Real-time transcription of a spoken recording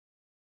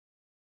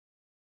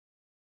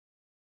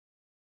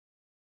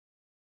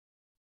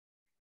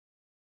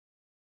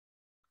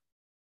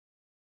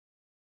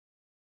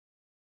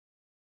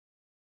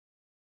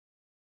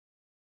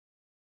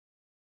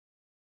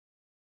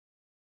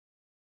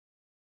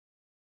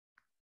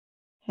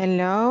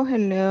Hello,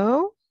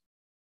 hello.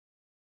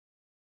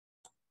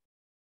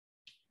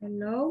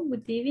 Hello,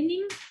 good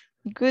evening.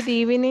 Good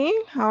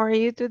evening. How are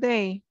you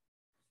today?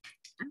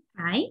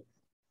 Hi,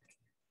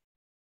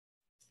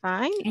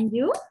 Fine. and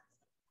you?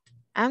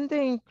 I'm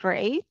doing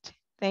great.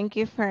 Thank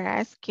you for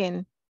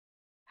asking.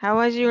 How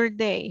was your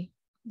day?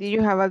 Did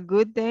you have a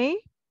good day?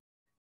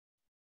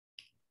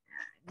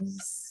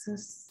 So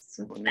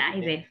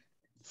tired.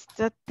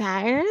 So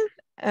tired?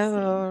 Sí.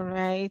 All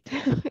right.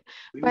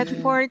 But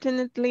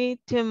fortunately,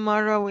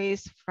 tomorrow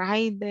is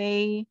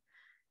Friday.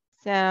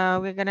 So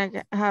we're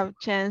gonna have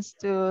chance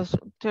to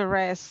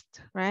rest,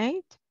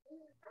 right?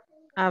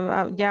 Ya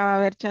va a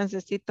haber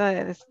chancecito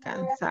de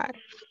descansar.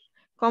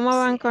 ¿Cómo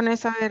van Sí. con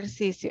esos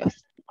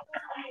ejercicios?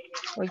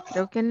 Hoy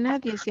creo que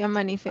nadie se ha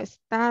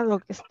manifestado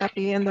que está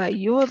pidiendo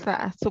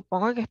ayuda.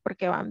 Supongo que es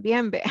porque van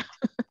bien, vea.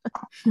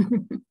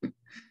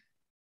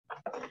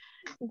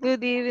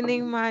 Good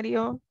evening,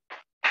 Mario.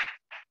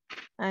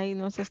 Ahí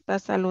nos está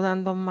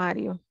saludando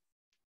Mario.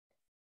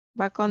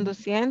 ¿Va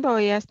conduciendo o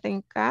ya está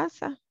en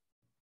casa?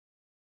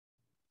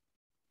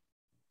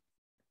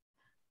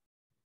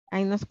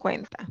 Ahí nos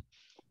cuenta.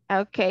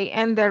 Okay,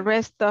 and the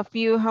rest of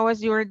you, how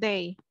was your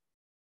day?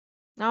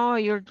 No,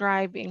 you're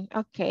driving.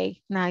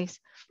 Okay, nice.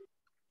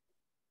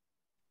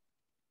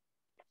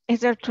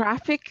 Is there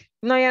traffic?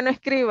 No, ya no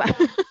escriba.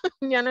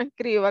 Ya no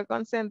escriba,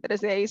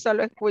 concéntrese ahí,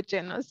 solo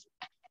escúchenos.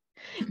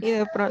 Y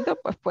de pronto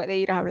pues puede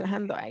ir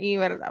hablando ahí,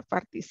 ¿verdad?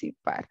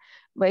 Participar.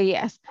 But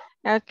yes,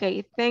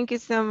 okay, thank you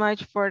so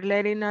much for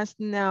letting us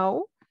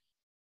know.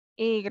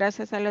 Y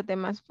gracias a los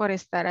demás por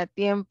estar a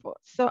tiempo.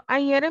 So,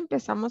 ayer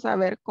empezamos a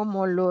ver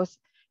como los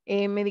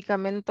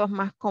medicamentos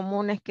más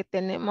comunes que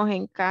tenemos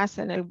en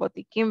casa, en el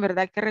botiquín,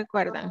 ¿verdad? ¿Que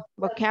recuerdan?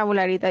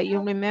 Vocabulary that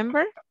you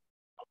remember.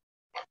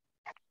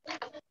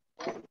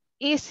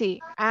 Easy,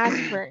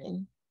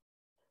 aspirin,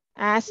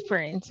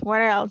 aspirins.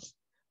 What else?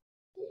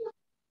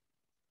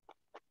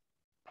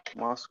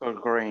 Muscle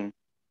green,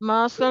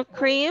 Muscle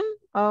cream.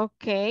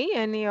 Okay,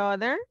 any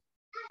other?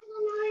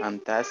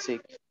 antacid,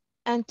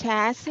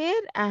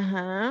 Antacid,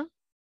 ajá.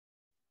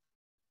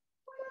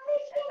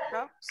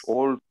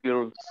 all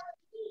pills,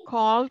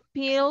 Cold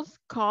pills,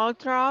 cold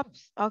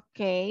drops,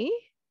 okay.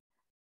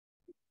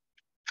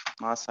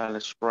 nasal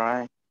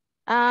spray,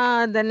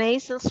 The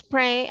nasal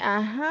spray,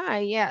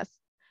 yes.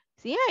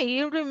 So yeah,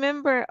 you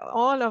remember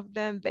all of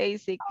them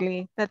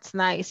basically. That's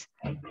nice.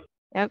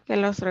 Ya que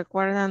los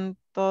recuerdan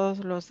todos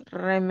los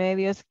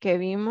remedios que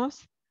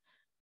vimos.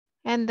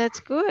 And that's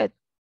good.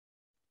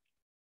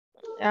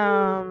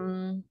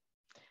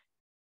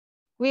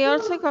 We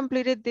also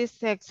completed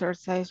this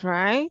exercise,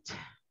 right?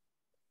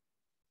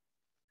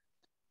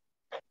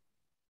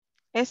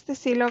 Este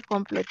sí lo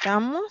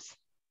completamos.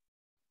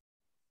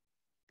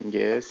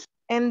 yes,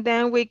 And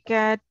then we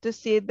get to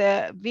see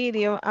the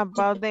video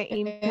about the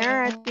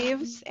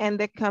imperatives and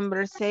the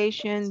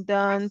conversation,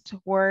 don't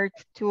work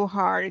too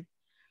hard.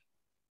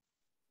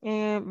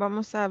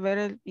 Vamos a ver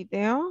el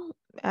video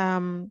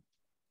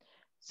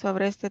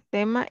sobre este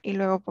tema y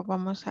luego pues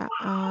vamos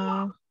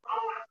a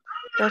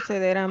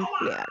proceder a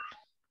ampliar.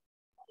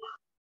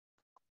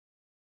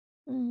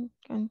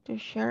 Going to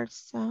share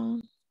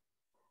some.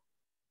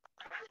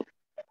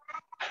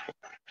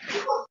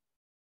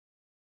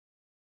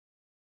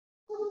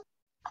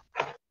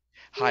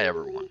 Hi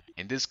everyone,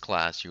 in this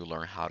class you'll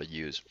learn how to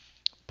use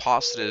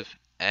positive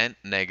and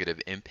negative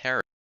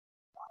imperatives.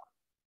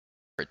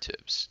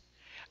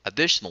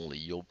 Additionally,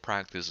 you'll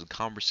practice a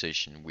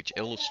conversation which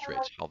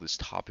illustrates how this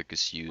topic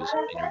is used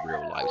in a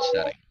real life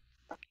setting.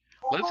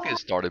 Let's get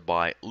started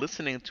by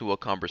listening to a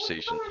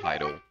conversation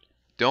titled,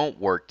 Don't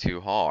Work Too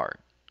Hard.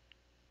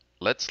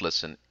 Let's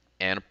listen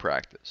and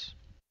practice.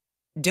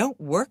 Don't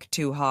work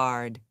too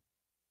hard.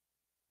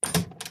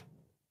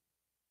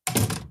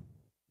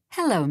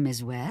 Hello,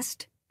 Ms.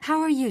 West.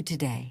 How are you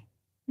today?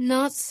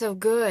 Not so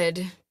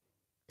good.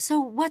 So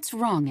what's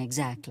wrong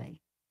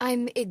exactly?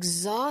 I'm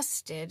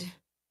exhausted.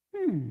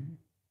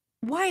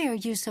 Why are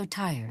you so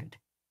tired?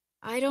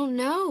 I don't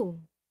know.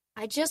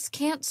 I just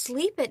can't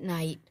sleep at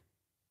night.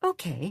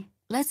 Okay,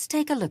 let's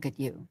take a look at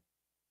you.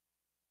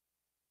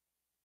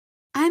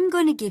 I'm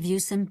going to give you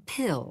some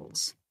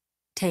pills.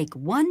 Take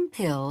one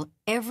pill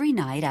every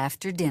night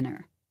after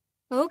dinner.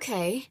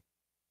 Okay.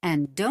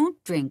 And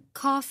don't drink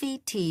coffee,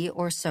 tea,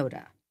 or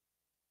soda.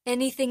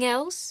 Anything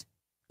else?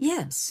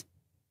 Yes.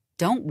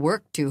 Don't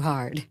work too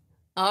hard.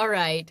 All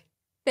right.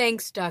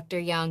 Thanks, Dr.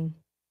 Young.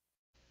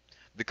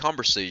 The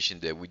conversation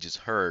that we just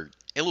heard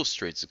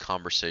illustrates a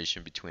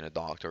conversation between a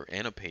doctor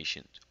and a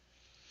patient.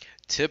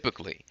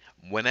 Typically,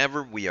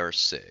 whenever we are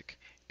sick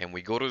and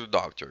we go to the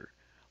doctor,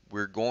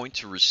 we're going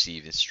to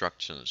receive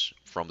instructions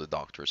from the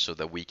doctor so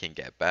that we can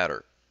get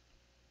better.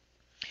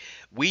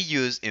 We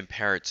use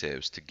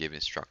imperatives to give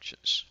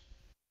instructions.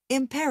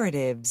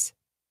 Imperatives.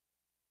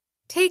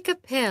 Take a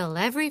pill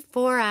every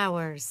 4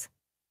 hours.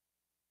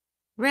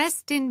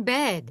 Rest in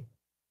bed.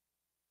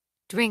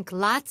 Drink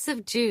lots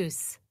of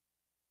juice.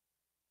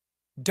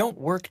 Don't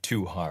work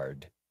too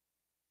hard.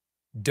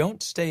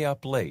 Don't stay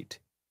up late.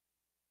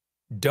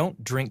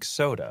 Don't drink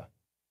soda.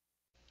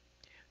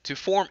 To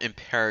form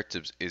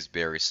imperatives is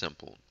very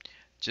simple.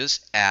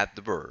 Just add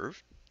the verb,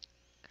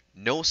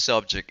 no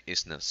subject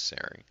is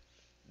necessary,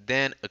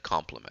 then a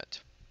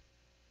complement.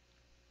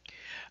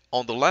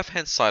 On the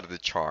left-hand side of the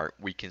chart,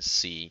 we can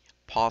see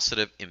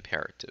positive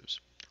imperatives.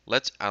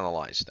 Let's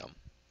analyze them.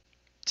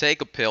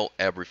 Take a pill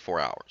every 4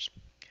 hours.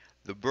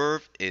 The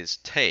verb is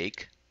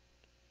take.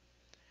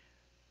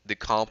 The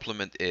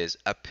complement is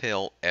a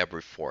pill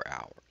every 4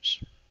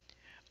 hours.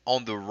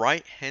 On the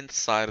right-hand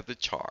side of the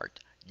chart,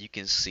 you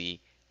can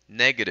see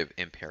negative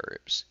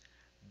imperatives.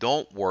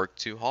 Don't work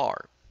too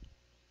hard.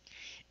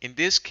 In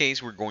this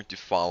case, we're going to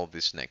follow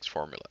this next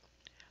formula.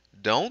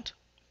 Don't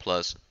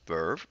plus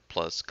verb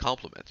plus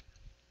complement.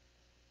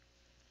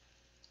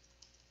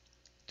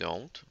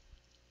 Don't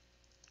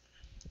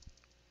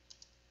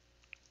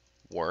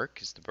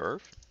work is the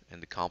verb and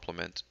the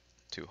complement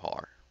too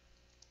hard.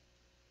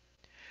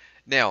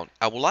 Now,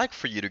 I would like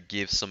for you to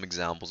give some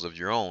examples of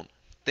your own.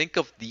 Think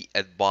of the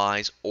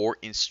advice or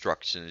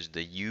instructions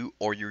that you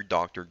or your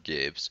doctor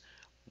gives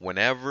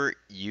whenever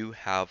you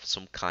have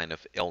some kind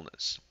of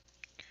illness.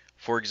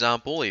 For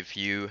example, if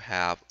you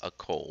have a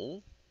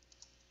cold,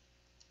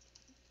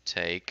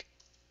 take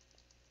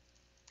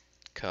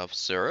cough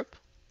syrup.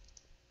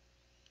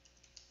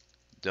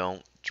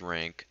 Don't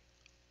drink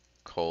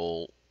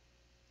cold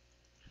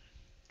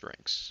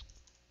drinks.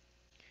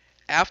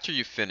 After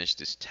you finish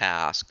this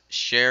task,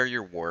 share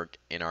your work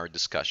in our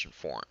discussion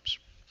forums.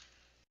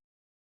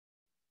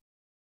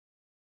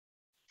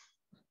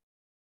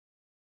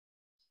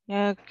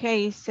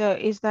 Okay, so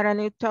is that a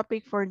new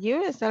topic for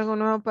you? ¿Es algo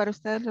nuevo para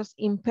ustedes los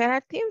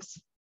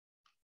imperatives?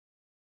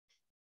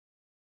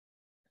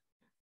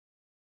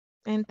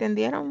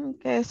 ¿Entendieron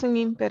qué es un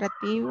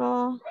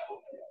imperativo?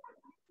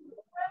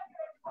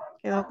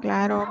 ¿Quedó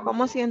claro?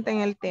 ¿Cómo sienten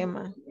el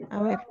tema?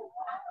 A ver.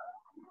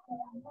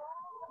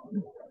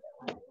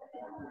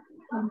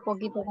 Un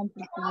poquito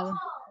complicado.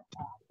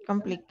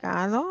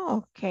 Complicado,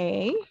 ok.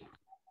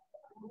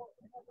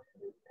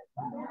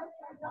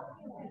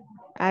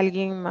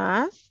 ¿Alguien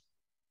más?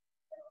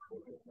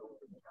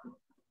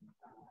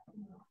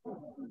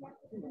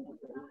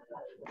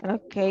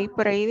 Ok,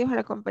 por ahí dijo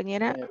la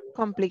compañera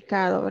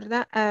complicado,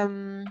 ¿verdad?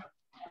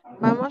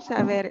 Vamos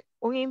a ver,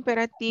 un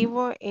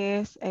imperativo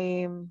es,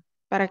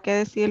 ¿para qué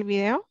decir el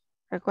video?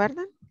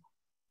 ¿Recuerdan?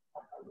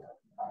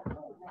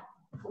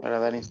 Para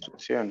dar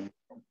instrucciones.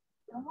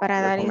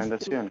 Para dar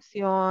Recomendaciones.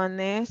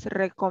 instrucciones,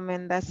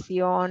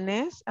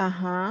 recomendaciones,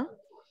 ajá.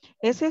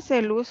 Ese es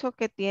el uso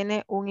que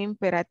tiene un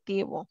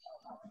imperativo.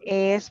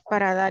 Es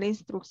para dar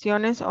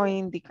instrucciones o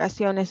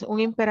indicaciones.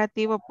 Un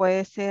imperativo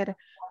puede ser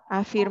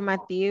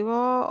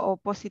afirmativo o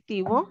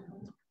positivo.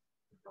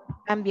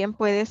 También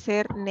puede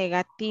ser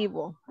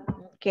negativo.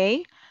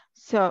 Ok.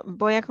 So,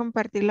 voy a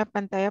compartir la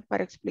pantalla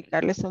para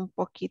explicarles un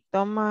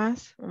poquito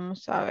más.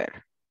 Vamos a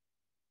ver.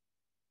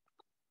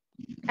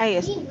 Ahí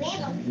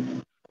está.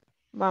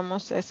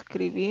 Vamos a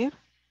escribir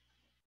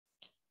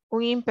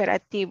un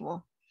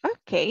imperativo.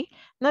 Ok.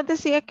 Nos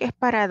decía que es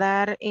para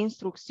dar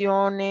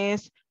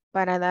instrucciones,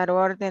 para dar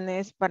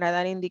órdenes, para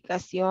dar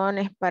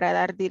indicaciones, para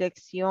dar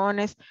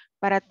direcciones.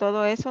 Para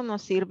todo eso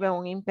nos sirve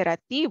un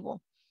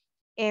imperativo.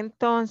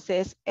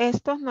 Entonces,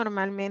 estos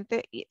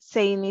normalmente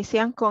se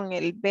inician con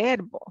el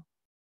verbo.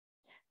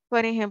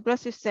 Por ejemplo,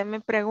 si usted me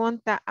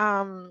pregunta,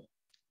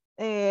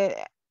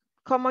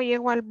 ¿cómo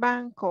llego al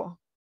banco?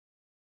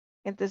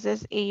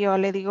 Entonces, y yo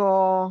le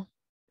digo,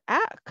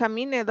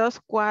 camine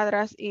 2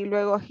 cuadras y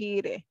luego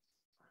gire.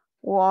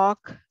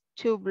 Walk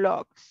 2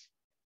 blocks.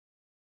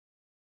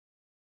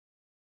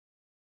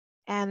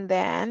 And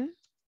then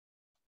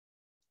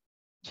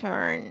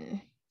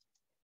turn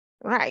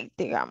right,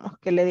 digamos,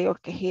 que le digo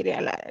que gire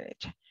a la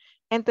derecha.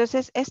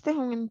 Entonces, este es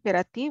un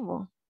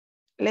imperativo.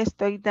 Le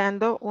estoy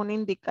dando una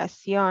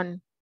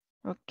indicación.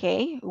 Ok,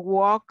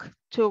 walk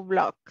 2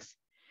 blocks.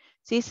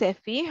 Si se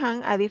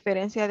fijan, a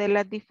diferencia de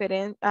las,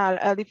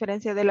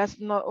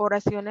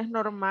 oraciones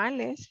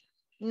normales,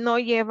 no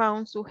lleva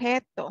un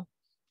sujeto.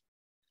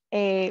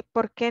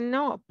 ¿Por qué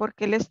no?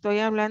 Porque le estoy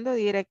hablando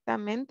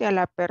directamente a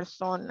la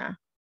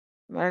persona,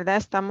 ¿verdad?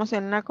 Estamos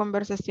en una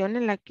conversación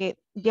en la que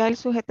ya el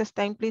sujeto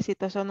está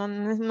implícito, eso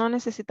no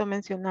necesito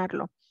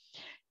mencionarlo.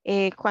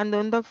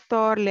 Cuando un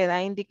doctor le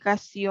da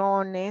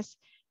indicaciones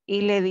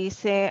y le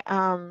dice,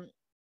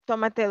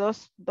 tómate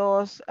dos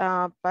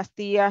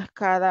pastillas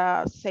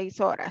cada 6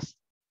 horas.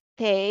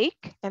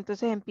 Take,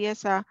 entonces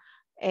empieza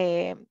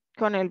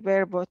con el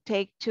verbo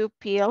take 2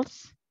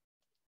 pills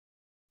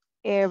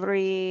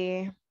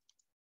every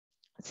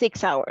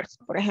 6 hours,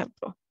 por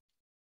ejemplo.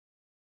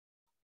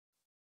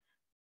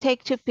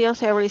 Take 2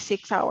 pills every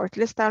 6 hours.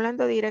 Le está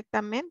hablando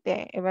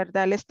directamente,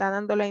 ¿verdad? Le está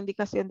dando la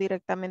indicación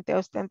directamente a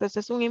usted.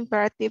 Entonces, un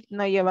imperative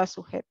no lleva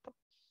sujeto.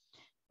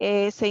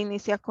 Se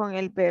inicia con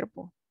el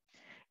verbo.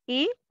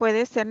 Y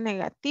puede ser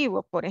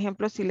negativo. Por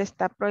ejemplo, si le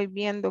está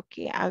prohibiendo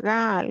que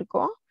haga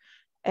algo,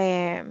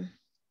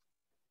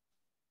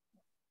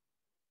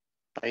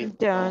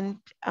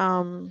 don't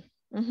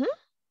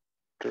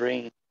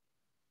Drink.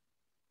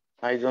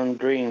 I don't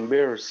drink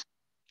beers.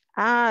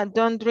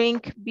 Don't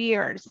drink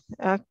beers.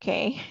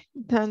 Okay,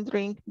 don't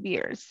drink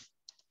beers.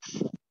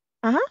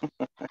 Ajá.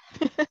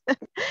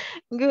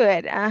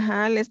 Good.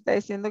 Ajá, le está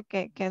diciendo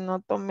que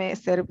no tome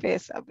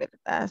cerveza,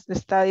 ¿verdad? Le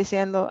está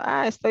diciendo,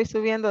 estoy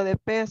subiendo de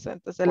peso.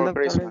 Entonces el Por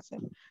doctor le Christmas. dice,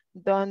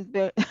 don't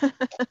be-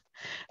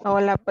 o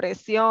la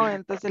presión.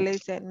 Entonces le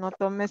dice, no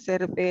tome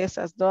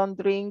cervezas, don't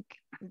drink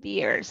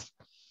beers.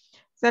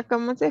 O sea,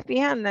 como se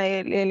fijan,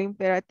 el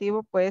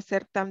imperativo puede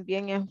ser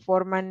también en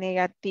forma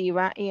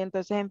negativa y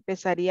entonces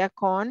empezaría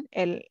con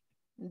el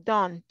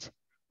don't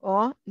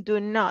o do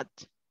not.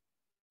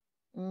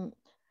 Mm,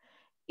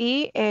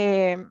 Y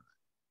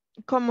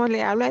como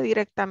le habla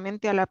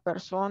directamente a la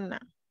persona,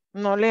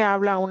 no le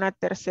habla a una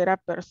tercera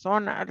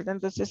persona, ¿verdad?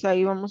 Entonces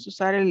ahí vamos a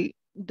usar el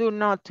do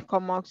not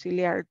como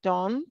auxiliar,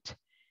 don't,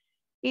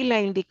 y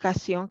la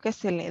indicación que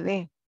se le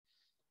dé.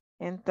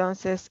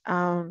 Entonces,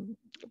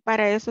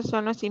 para eso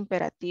son los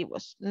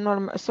imperativos.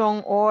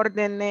 Son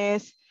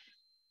órdenes,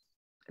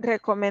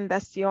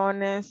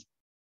 recomendaciones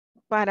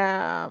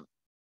para,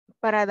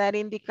 para dar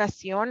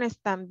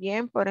indicaciones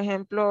también. Por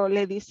ejemplo,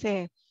 le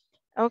dice,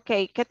 ok,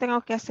 ¿qué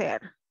tengo que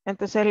hacer?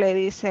 Entonces le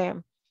dice,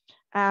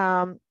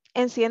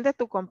 enciende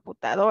tu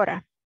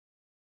computadora.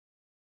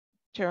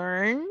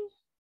 Turn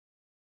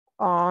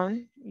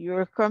on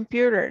your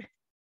computer.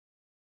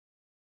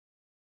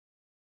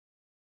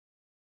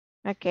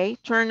 Ok,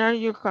 turn on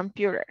your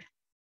computer.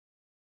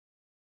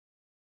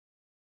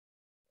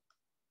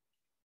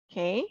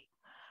 Ok.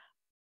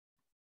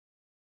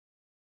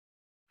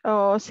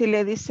 O si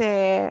le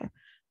dice,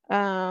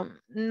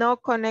 no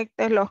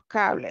conectes los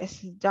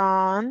cables.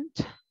 Don't.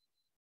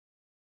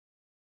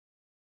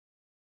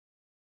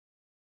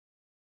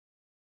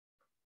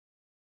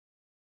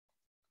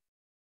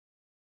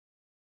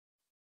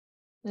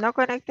 No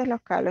conectes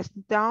los cables.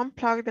 Don't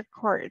plug the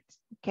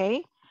cords.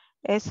 Ok.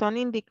 Son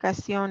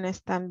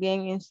indicaciones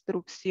también,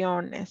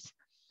 instrucciones.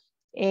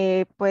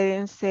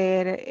 Pueden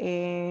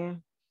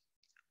ser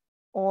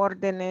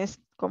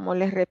órdenes, como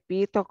les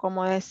repito,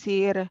 como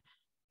decir,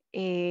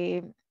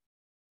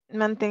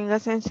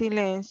 manténgase en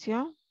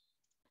silencio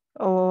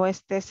o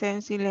estés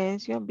en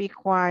silencio, be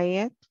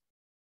quiet,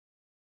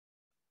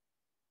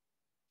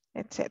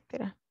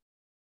 etcétera.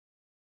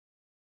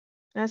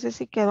 No sé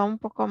si quedó un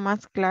poco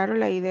más claro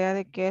la idea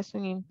de qué es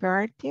un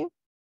imperative.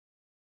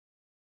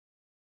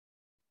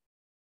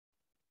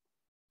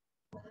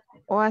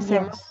 O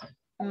hacemos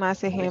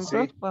más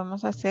ejemplos, Sí.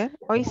 podemos hacer.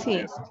 Hoy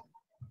sí.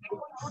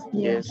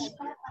 Yes.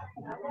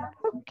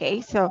 Ok,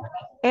 so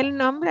el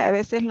nombre, a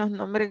veces los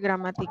nombres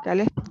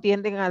gramaticales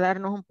tienden a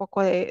darnos un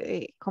poco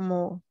de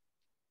como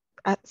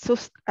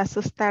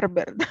asustar,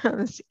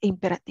 ¿verdad?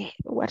 Imperative,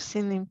 what's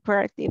an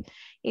imperative?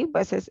 Y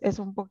pues es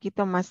un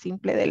poquito más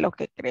simple de lo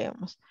que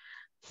creemos.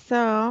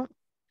 So,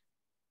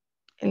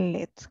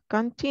 let's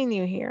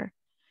continue here.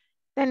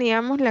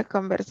 Teníamos la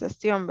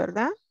conversación,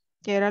 ¿verdad?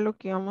 Que era lo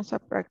que íbamos a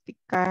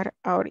practicar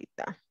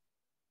ahorita.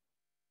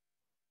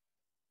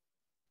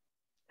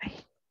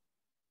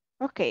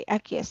 Ok,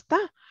 aquí está.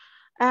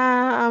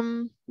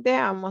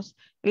 Veamos,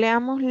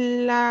 leamos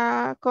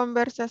la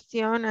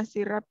conversación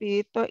así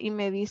rapidito y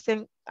me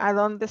dicen a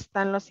dónde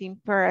están los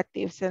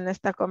imperatives en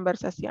esta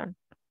conversación.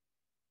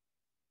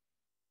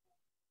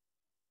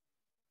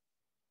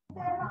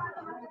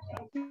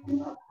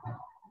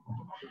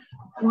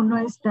 Uno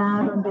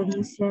está donde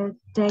dice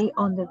take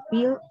on the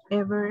pill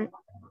every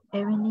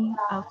evening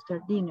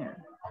after dinner.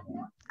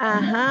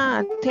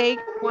 Ajá, take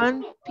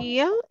one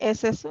pill,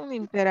 ese es un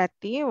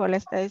imperativo, le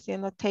está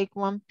diciendo take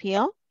one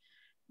pill.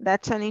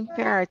 That's an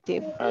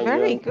imperative. I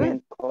Very don't good.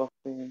 drink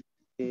coffee,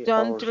 tea,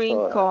 Don't or drink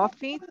soda.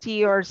 coffee,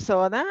 tea or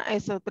soda.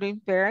 Es otro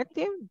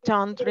imperative.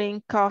 Don't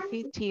drink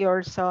coffee, tea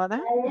or soda.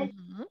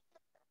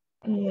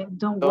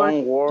 Don't work Don't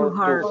too work too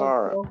hard.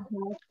 hard.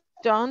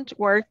 Don't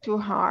work too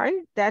hard.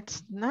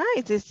 That's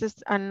nice. This is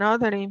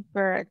another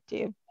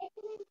imperative.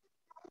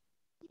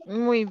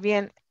 Muy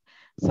bien.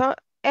 So,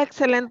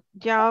 excellent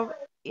job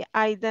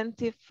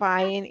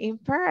identifying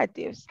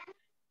imperatives.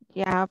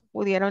 Ya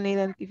pudieron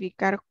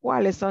identificar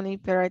cuáles son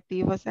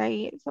imperativos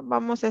ahí. So,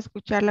 vamos a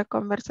escuchar la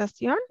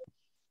conversación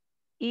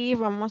y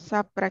vamos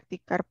a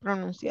practicar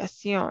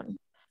pronunciación.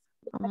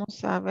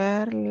 Vamos a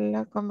ver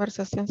la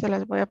conversación. Se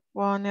las voy a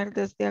poner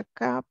desde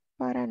acá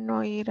para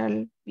no ir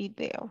al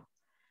video.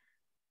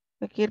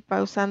 Hay que ir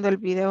pausando el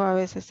video, a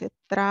veces se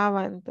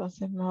traba,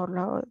 entonces mejor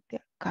lo hago de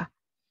acá.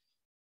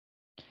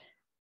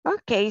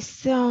 Ok,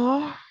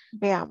 so,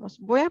 veamos.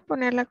 Voy a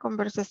poner la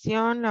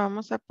conversación, la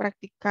vamos a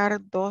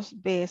practicar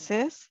 2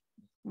 veces.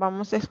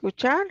 Vamos a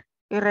escuchar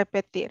y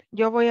repetir.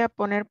 Yo voy a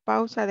poner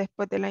pausa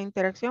después de la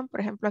interacción. Por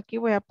ejemplo, aquí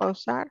voy a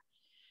pausar.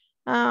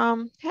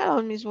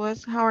 Hello, Miss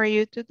West, how are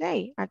you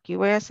today? Aquí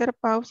voy a hacer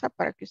pausa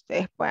para que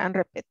ustedes puedan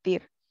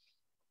repetir.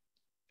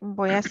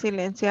 Voy a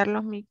silenciar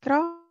los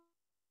micrófonos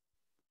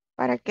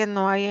para que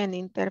no hayan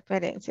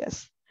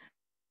interferencias.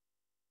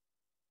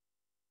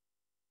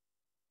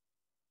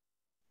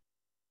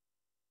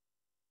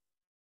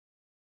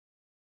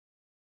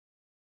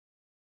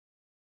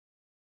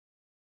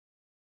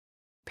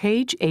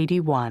 Page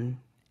 81,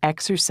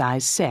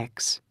 Exercise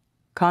 6,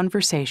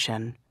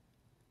 Conversation.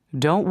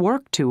 Don't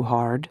work too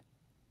hard.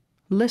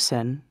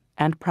 Listen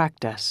and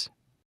practice.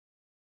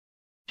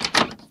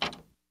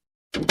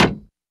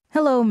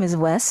 Hello, Ms.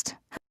 West.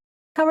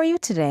 How are you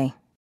today?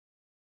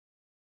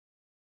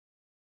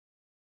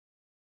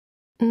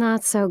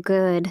 Not so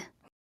good.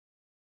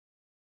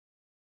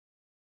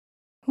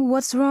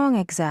 What's wrong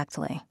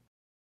exactly?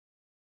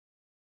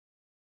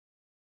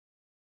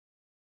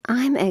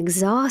 I'm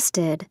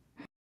exhausted.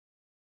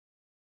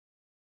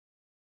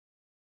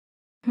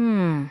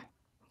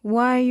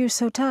 Why are you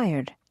so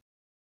tired?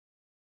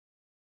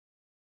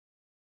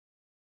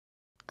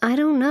 I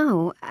don't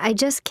know. I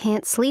just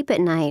can't sleep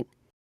at night.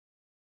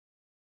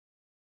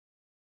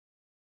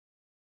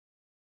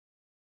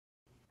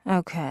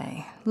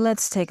 Okay,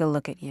 let's take a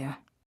look at you.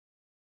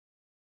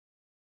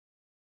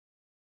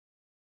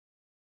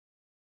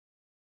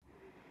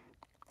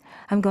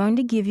 I'm going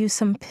to give you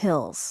some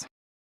pills.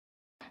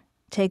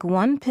 Take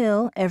one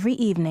pill every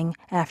evening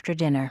after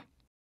dinner.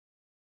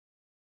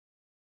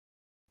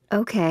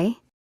 Okay.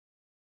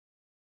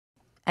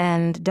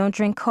 And don't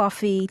drink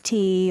coffee,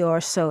 tea,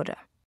 or soda.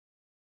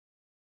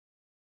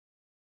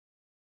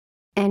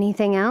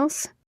 Anything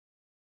else?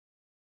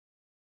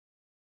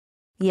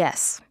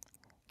 Yes.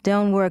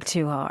 Don't work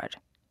too hard.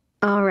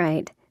 All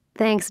right.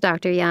 Thanks,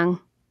 Dr. Young.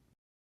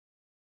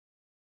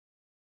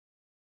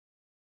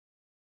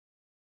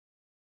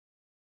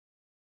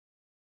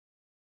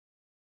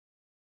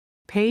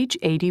 Page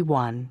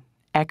 81,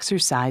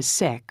 Exercise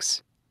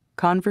 6,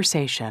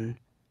 Conversation.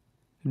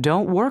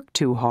 Don't work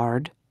too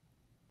hard.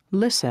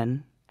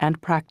 Listen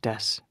and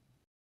practice.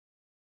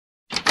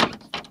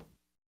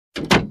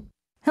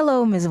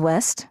 Hello, Ms.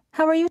 West.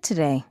 How are you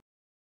today?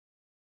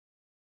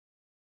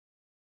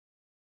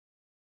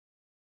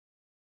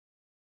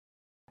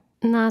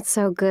 Not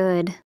so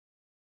good.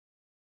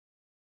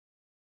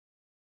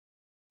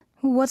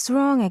 What's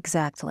wrong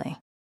exactly?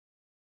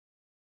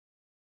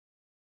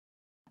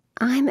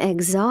 I'm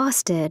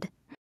exhausted.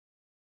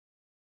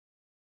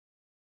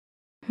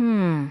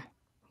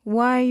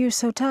 Why are you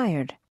so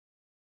tired?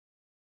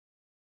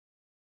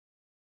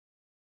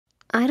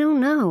 I don't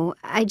know.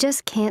 I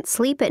just can't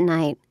sleep at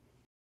night.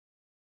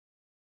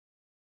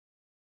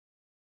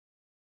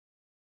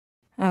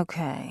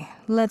 Okay,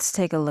 let's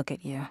take a look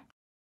at you.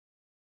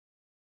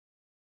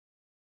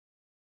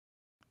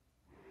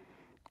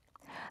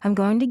 I'm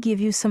going to give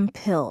you some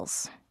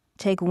pills.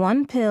 Take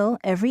one pill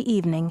every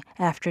evening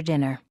after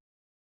dinner.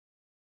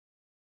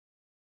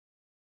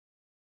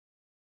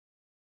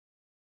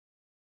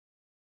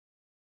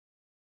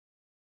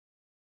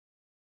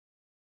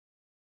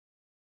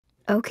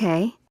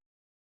 Okay.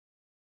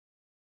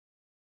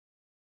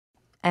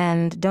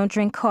 And don't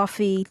drink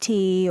coffee,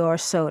 tea, or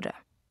soda.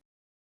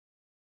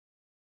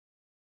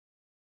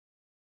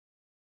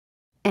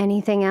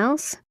 Anything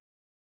else?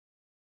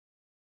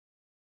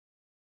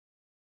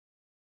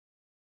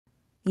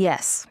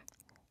 Yes.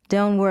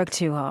 Don't work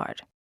too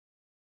hard.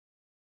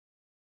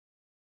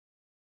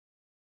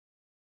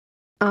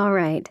 All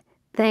right.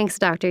 Thanks,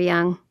 Dr.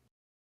 Young.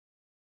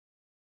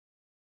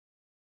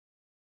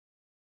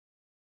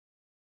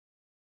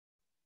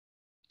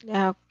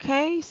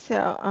 Okay,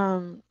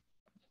 so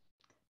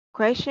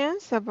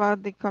questions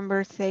about the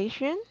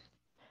conversation.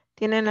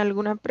 ¿Tienen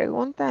alguna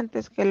pregunta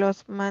antes que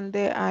los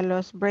mande a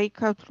los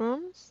breakout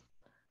rooms?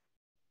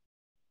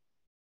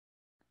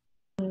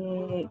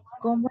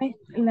 ¿Cómo es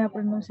la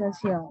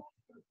pronunciación?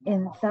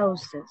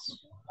 Exhausted.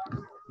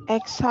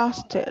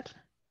 Exhausted.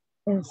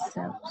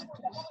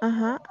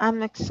 Exhausted.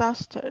 I'm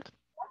exhausted.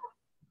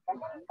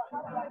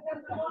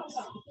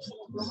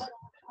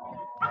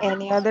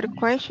 Any other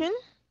question?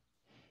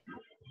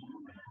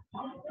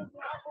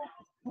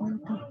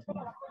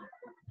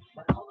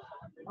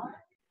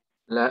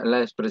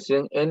 La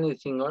expresión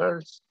anything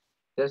else,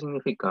 ¿qué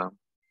significa?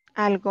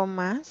 Algo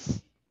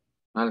más.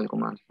 Algo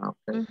más.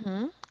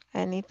 Okay.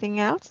 Anything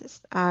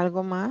else?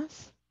 Algo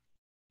más.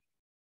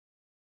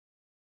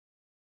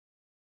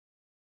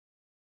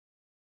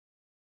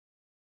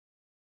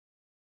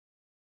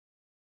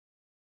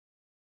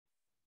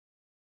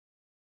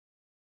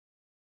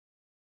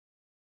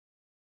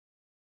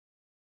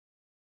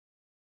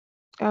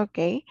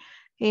 Okay.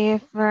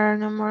 If there are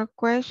no more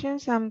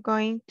questions, I'm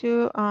going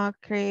to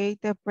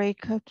create the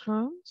breakout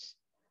rooms.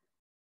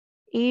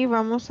 Y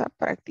vamos a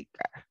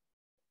practicar.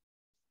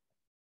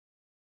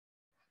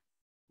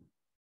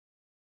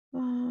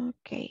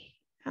 Okay.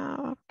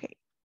 Okay.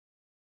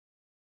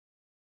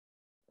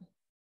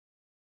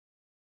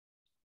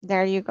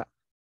 There you go.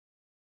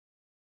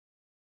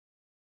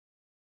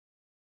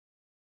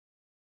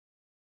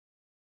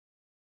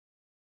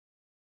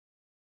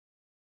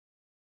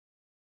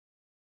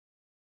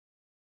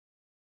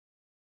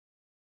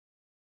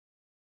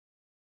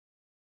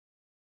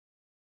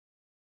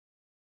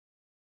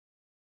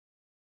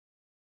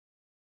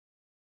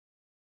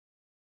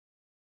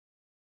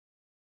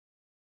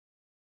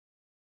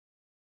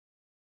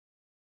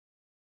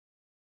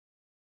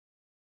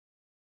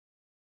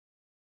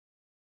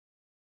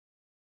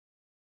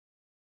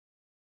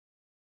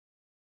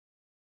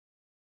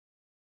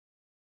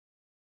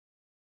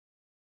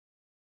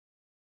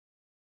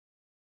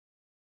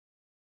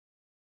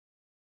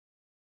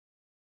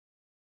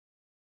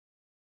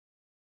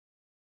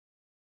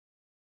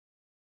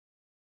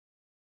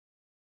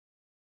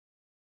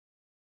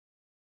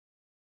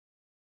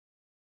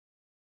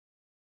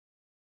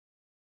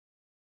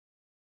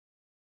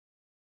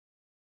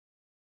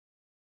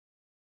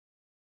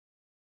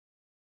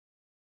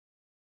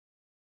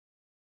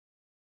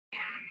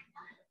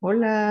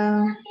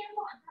 Hola.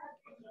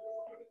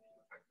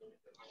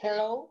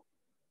 Hello.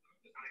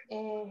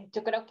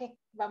 Yo creo que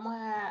vamos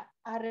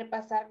a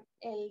repasar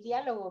el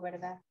diálogo,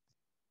 ¿verdad?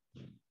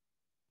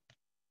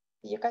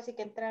 Yo casi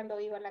que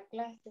entrando iba a la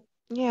clase.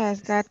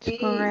 Yes, that's Sí,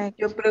 correct.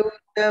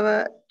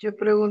 yo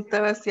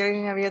preguntaba si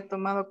alguien había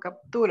tomado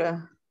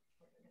captura.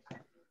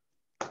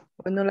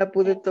 Pues no la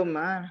pude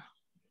tomar.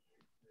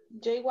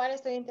 Yo igual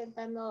estoy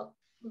intentando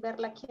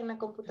verla aquí en la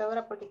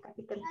computadora porque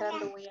casi que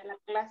entrando voy a la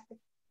clase.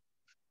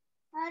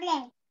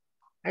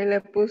 Ahí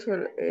la puso,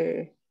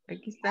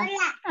 aquí está.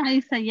 Ahí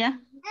está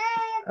ya.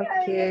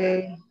 Ok.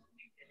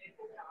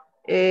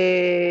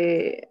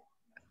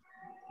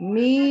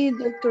 Me,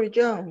 Dr.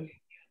 John.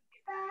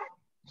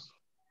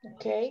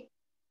 Ok.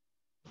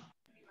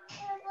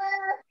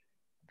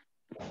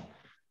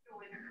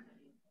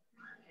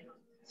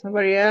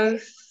 Somebody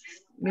else,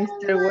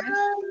 Mr. West.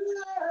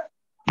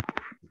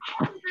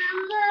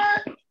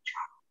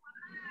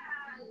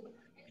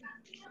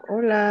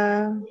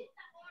 Hola.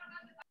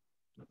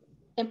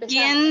 Empezamos.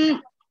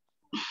 ¿Quién?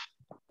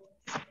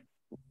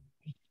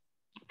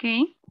 Ok.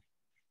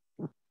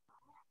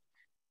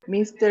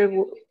 Mr.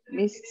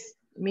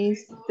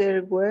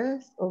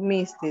 West or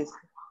Mrs.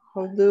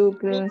 How do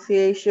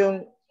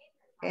pronunciation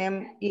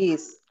M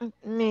is?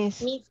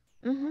 Miss. Miss.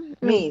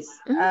 Miss.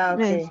 Ah,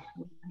 Miss.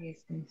 okay.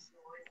 Miss.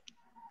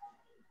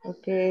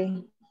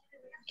 Okay.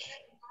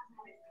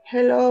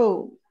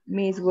 Hello,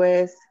 Miss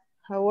West.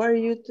 How are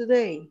you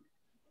today?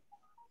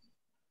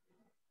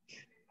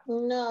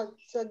 Not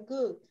so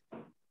good.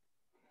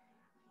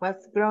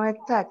 What's wrong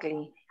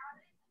exactly?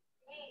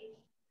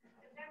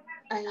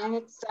 I am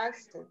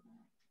exhausted.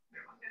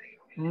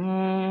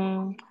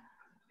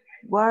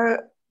 What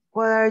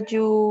are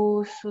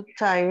you so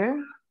tired?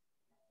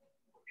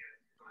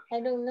 I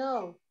don't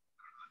know.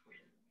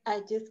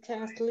 I just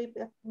can't sleep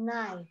at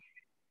night.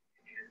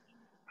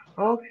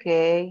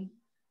 Okay,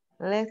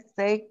 let's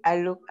take a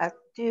look at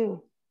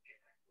you.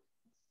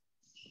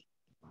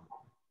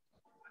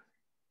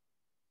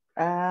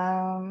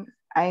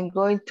 I'm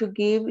going to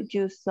give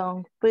you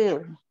some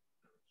pills.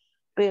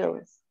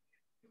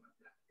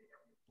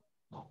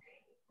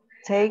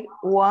 Take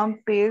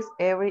one pill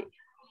every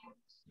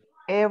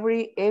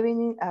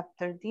evening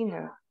after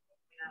dinner.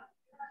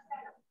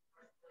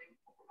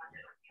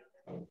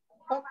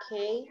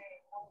 Okay.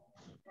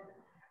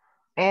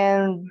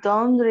 And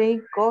don't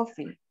drink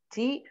coffee,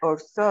 tea, or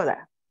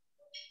soda.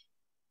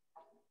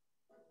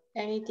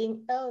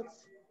 Anything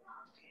else?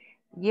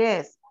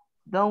 Yes,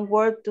 don't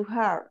work too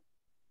hard.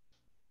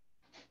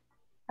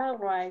 All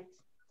right.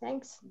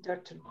 Thanks,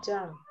 Dr.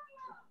 John.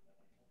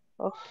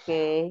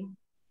 Okay.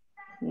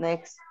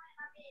 Next.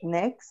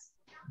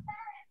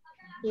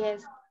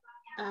 Yes.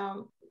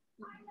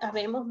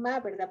 Habemos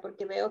más, ¿verdad?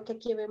 Porque veo que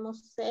aquí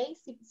vemos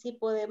 6. Si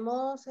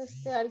podemos,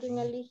 alguien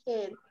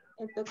elige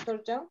el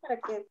Dr. John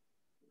para que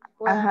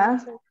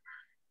podamos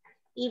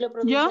y lo ¿Yo?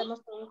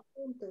 pronunciamos todos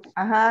juntos.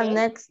 Ajá,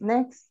 ¿Okay?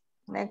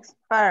 next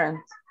parent.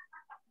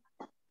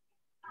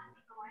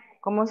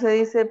 ¿Cómo se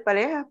dice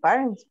pareja?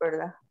 Parents,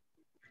 ¿verdad?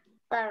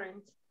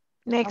 Parents.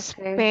 Next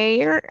Okay.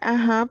 pair.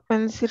 Ajá,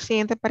 pueden decir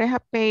siguiente pareja,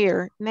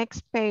 pair.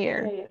 Next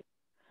pair.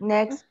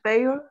 Next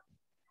pair.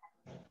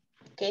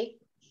 Ok.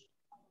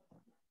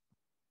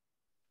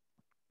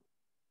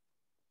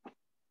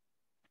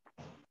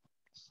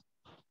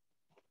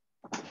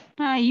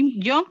 Ahí,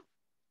 ¿yo?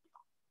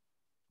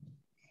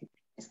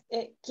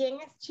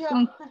 ¿Quién es yo?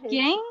 ¿Con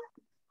quién?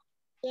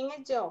 ¿Quién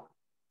es yo?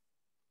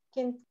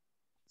 ¿Quién?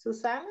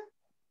 ¿Susana?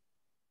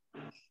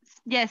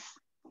 Yes.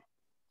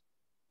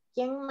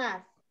 ¿Quién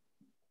más?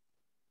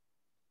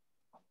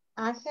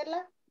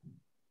 ¿Ángela?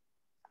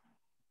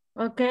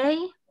 Ok.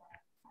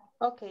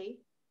 Ok.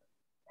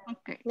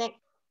 Okay. Next.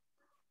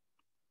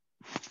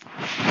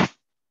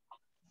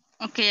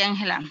 Okay,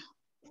 Angela.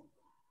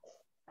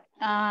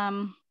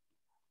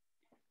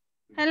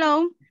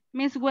 Hello,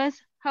 Miss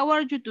West. How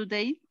are you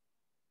today?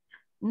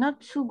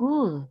 Not so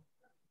good.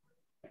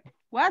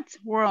 What's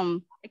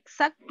wrong?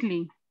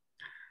 Exactly.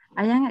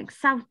 I am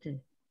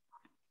exhausted.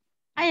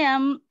 I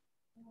am.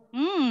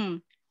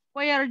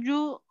 Why are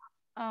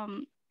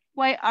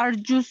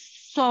you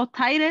so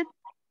tired?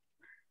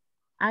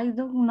 I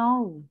don't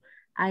know.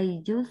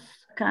 I just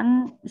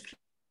can't sleep.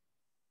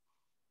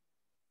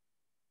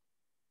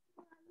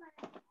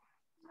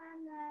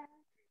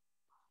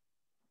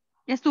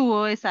 Ya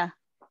estuvo esa.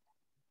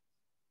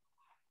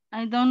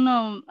 I don't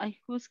know. I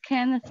just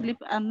can't sleep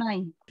at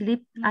night.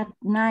 Sleep at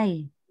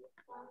night.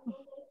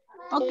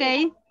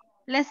 Okay,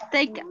 let's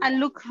take a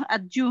look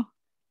at you.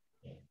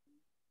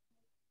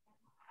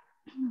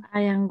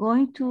 I am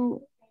going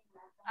to.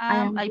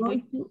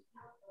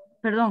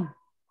 Perdón.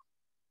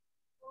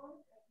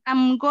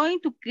 I'm going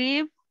to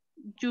give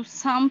you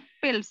some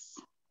pills.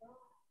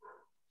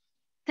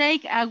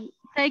 Take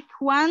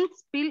one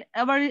pill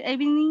every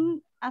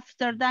evening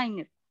after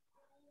dinner.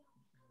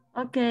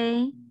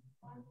 Okay.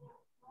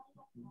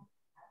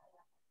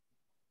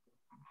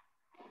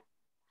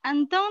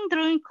 And don't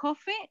drink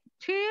coffee,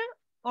 tea,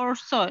 or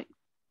soy.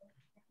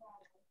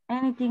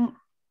 Anything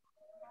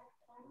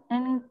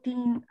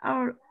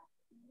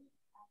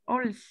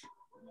Also.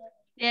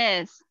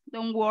 Yes,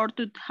 don't work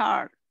too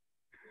hard.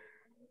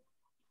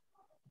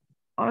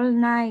 All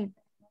night.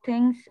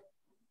 Thanks.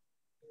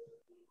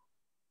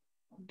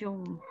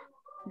 John.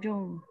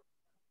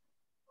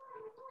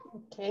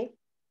 Okay.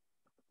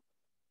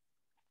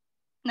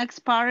 Next,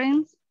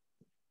 parents.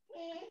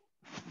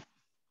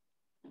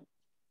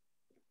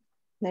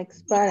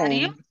 Next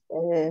Mario.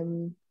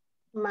 parent.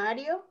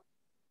 Mario.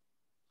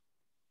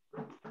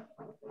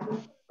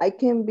 I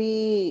can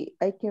be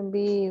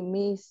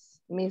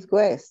Miss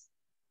West.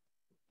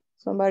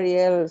 Somebody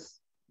else.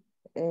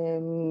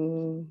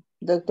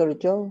 Dr.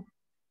 Joe,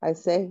 I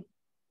say.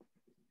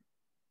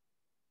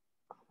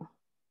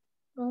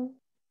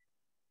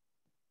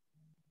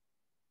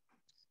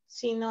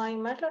 Si no hay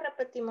más, lo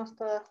repetimos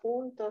todos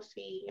juntos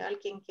y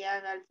alguien que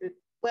haga,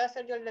 puede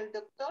hacer yo el del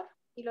doctor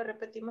y lo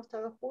repetimos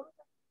todos juntos.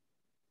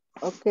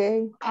 Ok.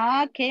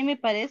 Ok, me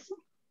parece.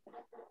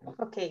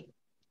 Ok.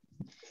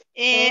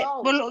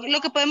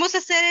 Lo que podemos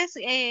hacer es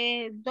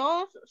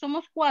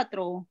somos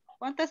 4.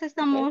 ¿Cuántas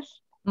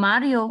estamos?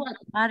 Mario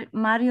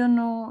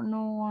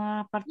no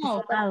ha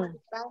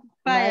participado.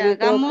 Vaya, Mario creo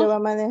que hagamos va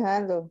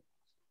manejando.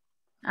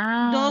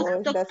 dos O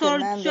está Doctor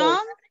cenando.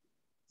 John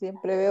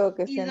Siempre veo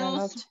que y cena 2.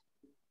 anoche.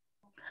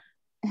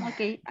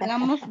 Ok,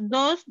 hagamos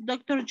 2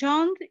 Doctor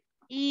John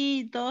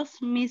y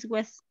 2 Miss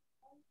West.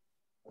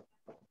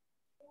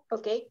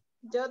 Ok,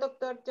 yo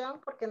Doctor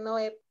John, porque no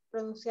he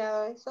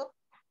pronunciado eso.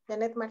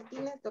 Janet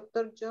Martínez,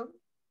 Doctor John.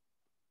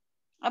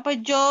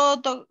 Pues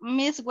yo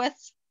Miss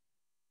West.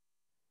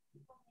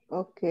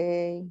 Ok.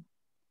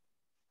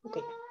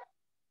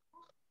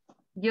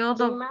 Yo,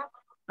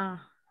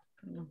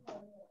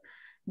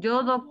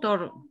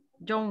 Doctor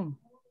John.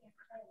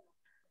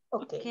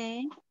 Ok.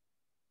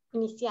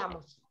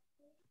 Iniciamos.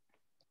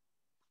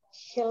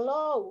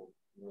 Hello,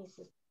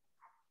 Mrs.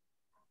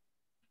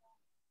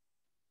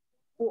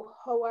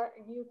 How are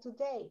you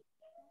today?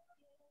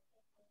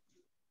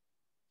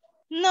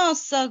 Not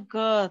so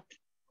good.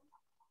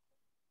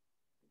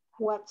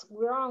 What's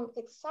wrong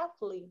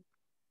exactly?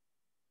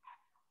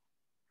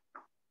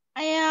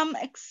 I am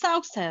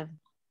exhausted.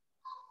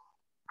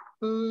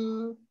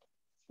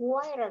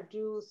 Why are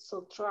you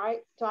so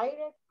tired?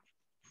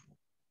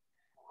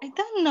 I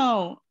don't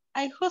know.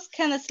 I just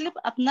can't sleep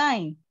at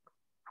night.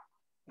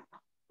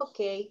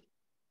 Okay,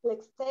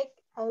 let's take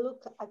a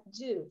look at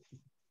you.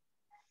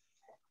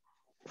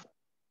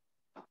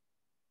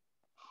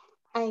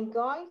 I'm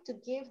going to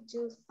give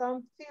you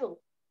some pills.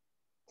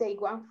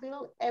 Take one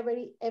pill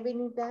every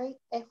night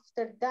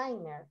after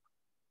dinner.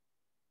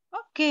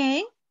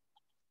 Okay.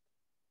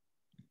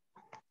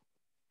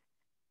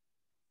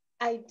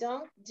 I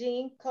don't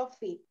drink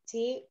coffee,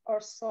 tea,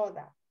 or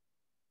soda.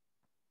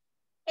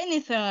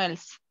 Anything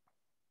else?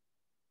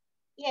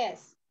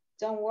 Yes,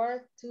 don't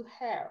work too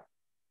hard.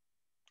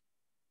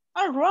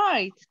 All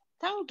right.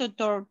 Thank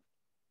Dr.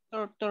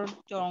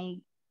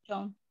 John.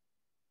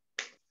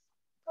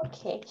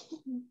 Okay.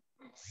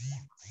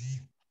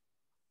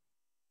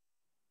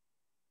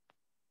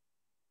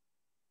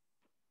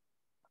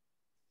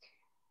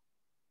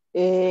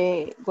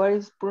 What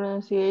is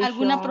pronunciation?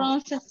 ¿Alguna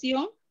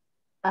pronunciación?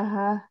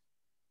 Ajá.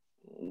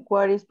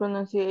 What is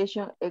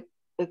pronunciation?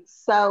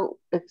 Exhausted.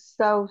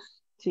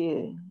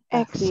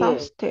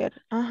 Exhausted.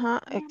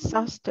 Ajá,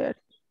 exhausted.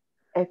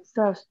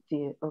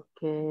 Exhausted,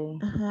 okay.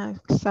 Ajá,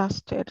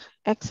 exhausted.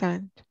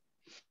 Excellent.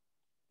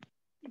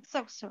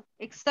 Exhausted.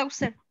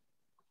 Exhausted.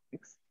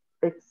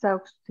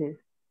 Exhausted.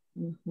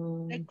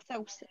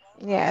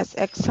 Yes,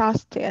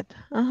 exhausted.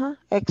 Ajá,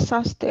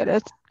 exhausted.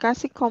 Es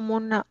casi como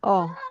una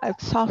O.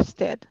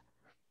 Exhausted.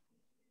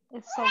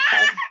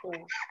 Exhausted.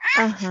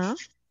 Ajá.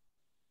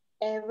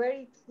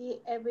 Every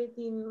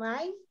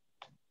night.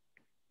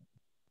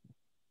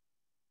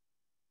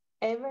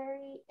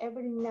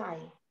 Every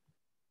night.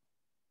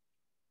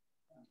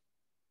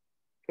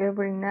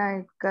 Every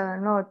night, cada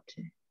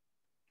noche.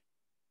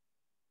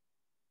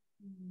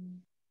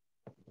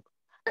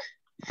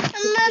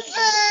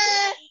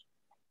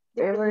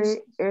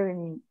 Every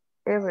evening.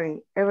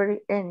 Every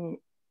evening.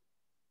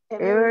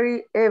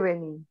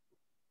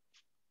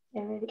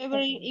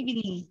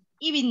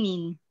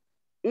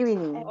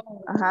 Evening.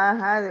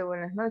 Ajá, de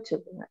buenas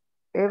noches.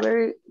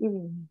 Every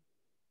evening.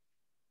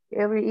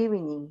 Every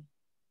evening.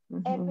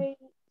 Every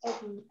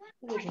evening.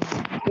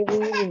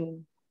 Every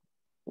evening.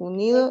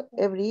 Unido,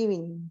 every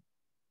evening.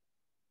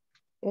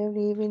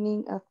 Every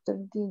evening after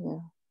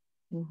dinner.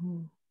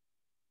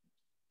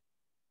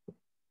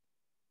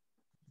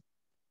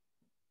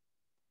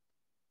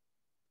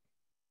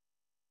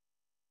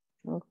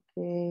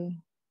 Okay.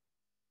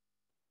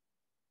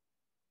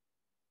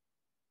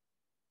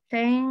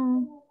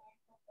 Thank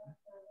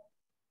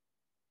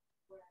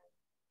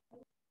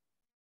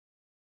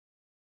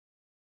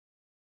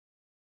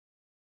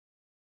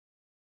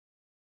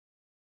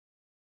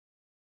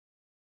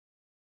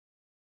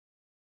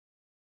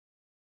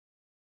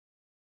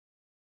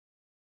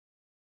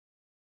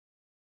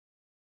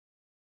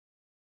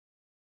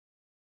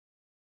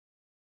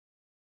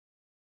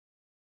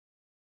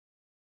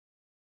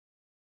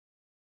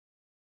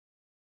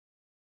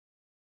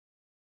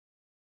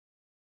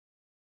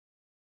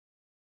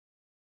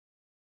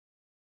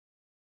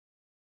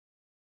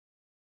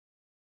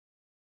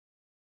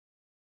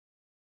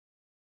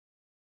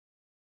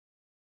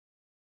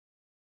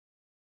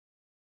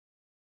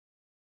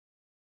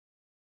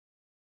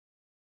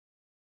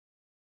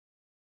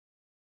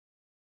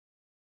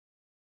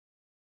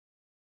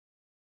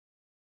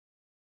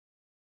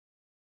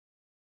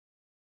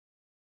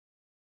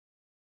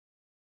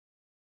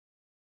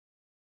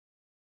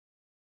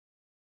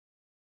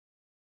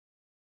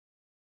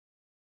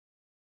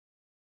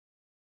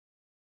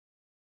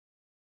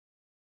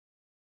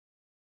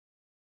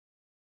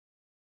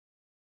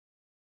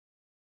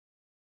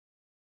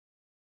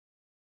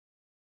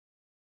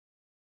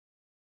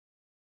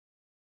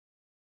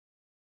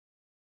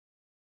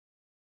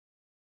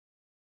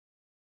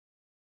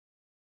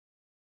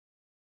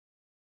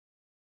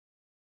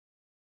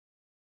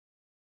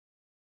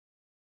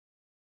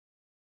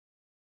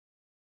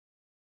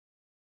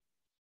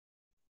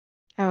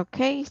Ok,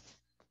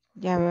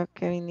 ya veo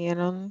que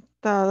vinieron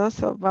todos.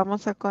 So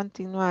vamos a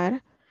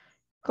continuar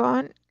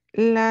con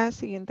la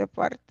siguiente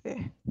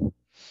parte.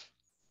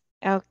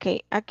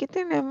 Ok, aquí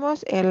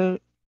tenemos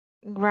el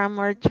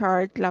grammar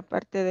chart, la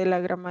parte de la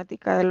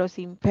gramática de los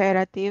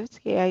imperatives,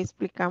 que ya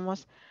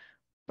explicamos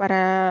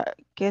para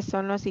qué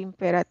son los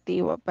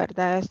imperativos,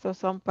 ¿verdad? Estos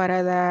son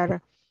para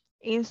dar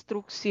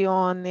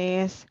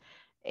instrucciones,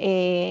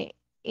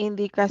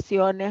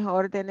 indicaciones,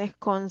 órdenes,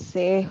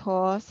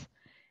 consejos.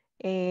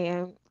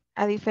 Eh,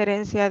 a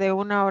diferencia de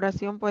una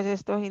oración, pues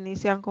estos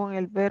inician con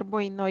el verbo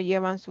y no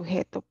llevan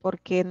sujeto,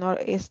 porque no,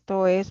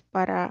 esto es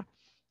para,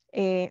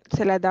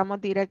 se las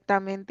damos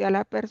directamente a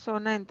la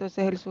persona,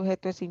 entonces el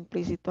sujeto es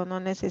implícito, no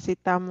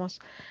necesitamos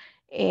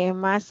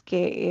más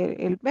que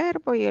el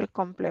verbo y el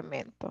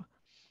complemento.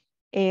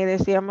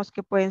 Decíamos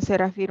que pueden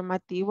ser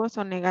afirmativos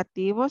o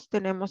negativos.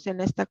 Tenemos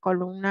en esta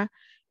columna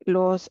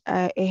los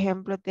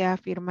ejemplos de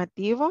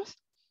afirmativos.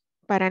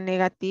 Para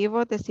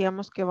negativos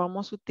decíamos que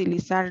vamos a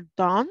utilizar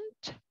don't,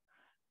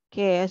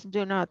 que es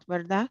do not,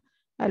 ¿verdad?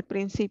 Al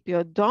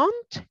principio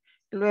don't,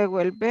 luego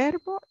el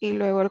verbo y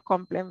luego el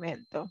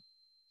complemento.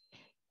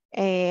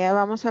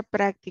 Vamos a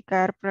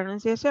practicar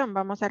pronunciación.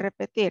 Vamos a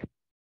repetir.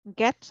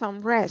 Get some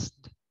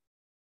rest.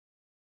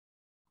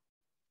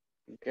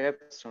 Get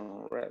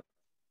some rest.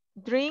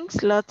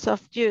 Drinks lots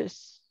of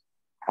juice.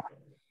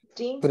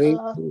 Drink a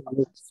lot of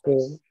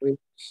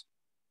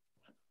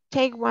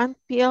Take one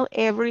pill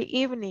every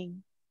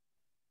evening.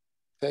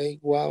 Take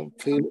one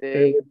pill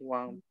Take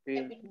one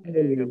pill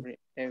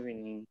every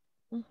evening.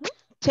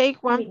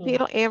 Take one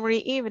pill every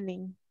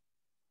evening.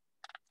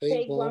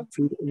 Take one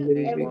pill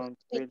Take one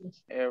pill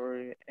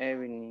every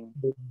evening.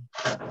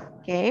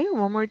 Okay,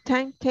 one more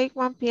time. Take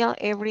one pill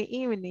every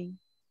evening.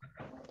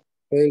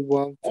 Take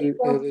one pill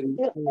every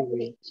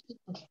evening.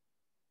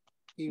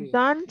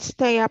 Don't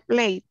stay up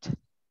late.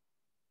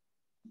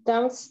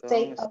 Don't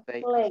stay up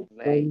late.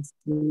 Don't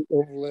stay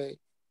up late.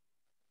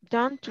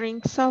 Don't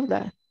drink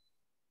soda.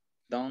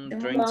 Don't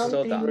drink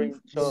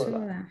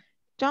soda.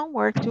 Don't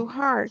work too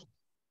hard.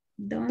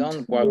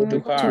 Don't work too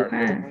hard.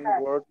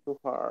 Don't work too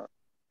hard.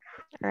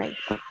 Right.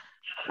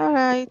 All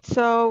right,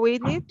 so we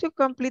need to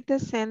complete the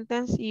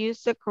sentence.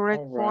 Use the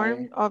correct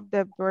form of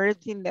the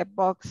verbs in the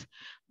box.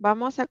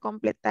 Vamos a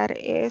completar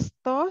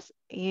estos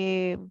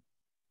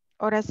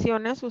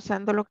oraciones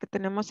usando lo que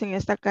tenemos en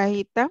esta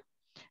cajita.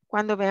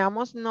 Cuando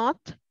veamos not,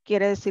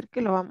 quiere decir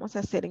que lo vamos a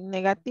hacer en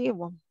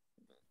negativo.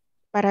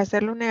 Para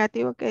hacerlo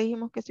negativo, ¿qué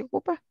dijimos que se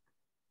ocupa?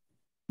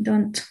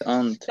 Don't.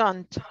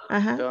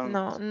 Ajá.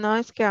 Don't. No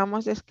es que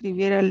vamos a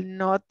escribir el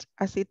not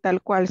así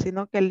tal cual,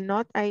 sino que el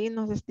not ahí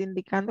nos está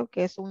indicando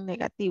que es un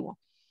negativo.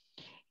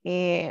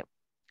 ¿Qué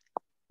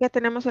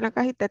tenemos en la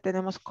cajita?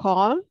 Tenemos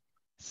call,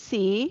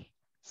 see,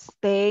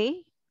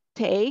 stay,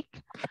 take,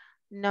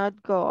 not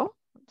go.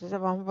 Entonces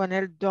vamos a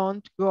poner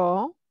don't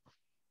go,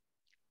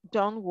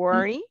 don't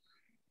worry,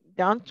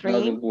 don't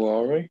drink, Don't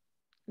worry.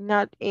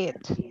 not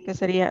eat, que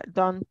sería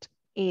don't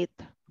eat.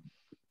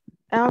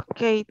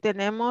 Ok,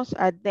 tenemos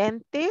a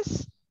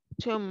dentist,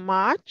 too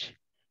much,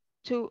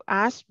 to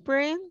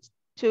aspirin,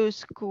 to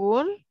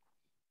school,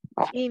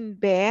 in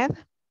bed,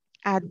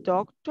 a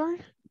doctor,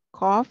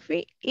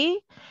 coffee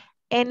y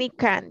any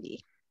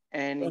candy.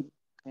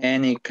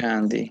 Any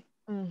candy.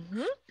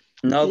 Uh-huh.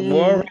 Not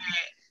worry.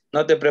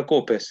 No te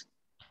preocupes.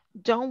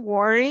 Don't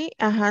worry.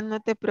 Ajá, no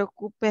te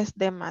preocupes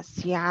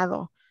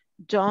demasiado.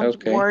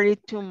 Don't worry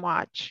too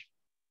much.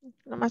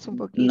 Nomás un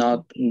poquito.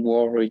 Not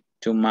worry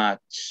too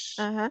much.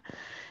 Ajá.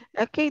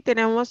 Ok,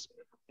 tenemos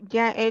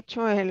ya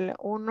hecho el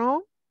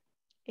 1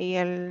 y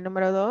el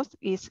número 2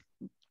 is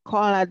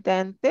call a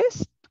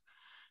dentist.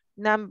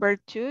 Number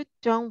 2,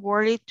 don't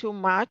worry too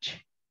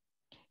much.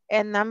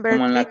 And number 3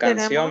 como en la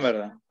canción, tenemos,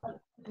 ¿verdad?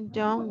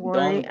 Don't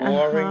worry,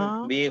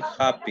 be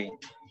happy.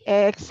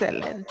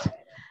 Excellent.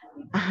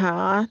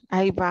 Ajá,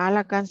 ahí va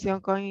la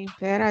canción con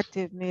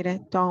imperative,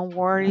 mire, don't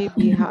worry,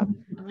 be happy.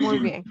 Muy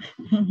bien.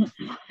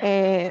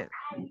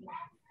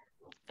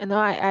 No,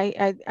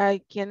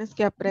 hay quienes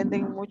que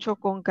aprenden mucho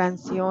con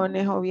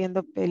canciones o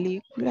viendo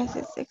películas,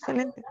 es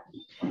excelente.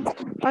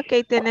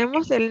 Ok,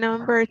 tenemos el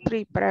number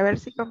 3 para ver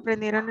si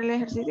comprendieron el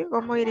ejercicio.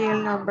 ¿Cómo iría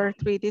el number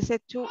 3? Dice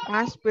to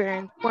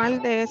aspirant.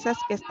 ¿Cuál de esas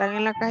que están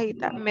en la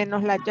cajita?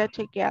 Menos las ya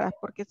chequeadas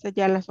porque esas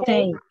ya las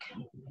ocupan.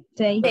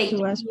 Take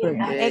to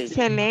aspirin.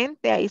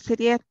 Excelente, ahí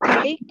sería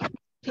take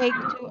to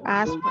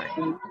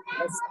aspirin.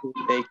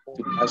 Take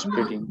to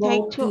aspirin.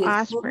 Take to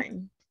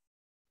aspirin.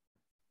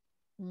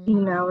 Y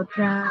la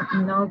otra,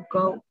 no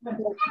go.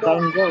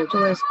 Don't go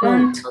to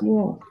school.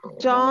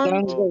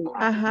 Don't go.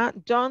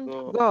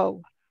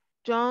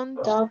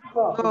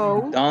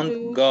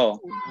 Don't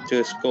go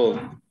to school.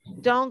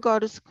 Don't go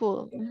to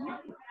school.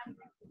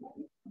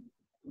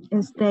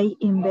 Stay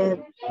in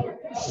bed.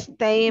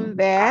 Stay in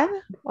bed.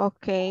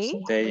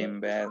 Okay. Stay in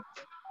bed.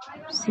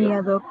 See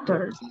a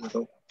doctor.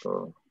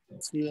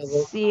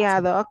 See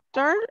a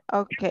doctor.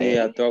 Okay. See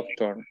a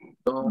doctor.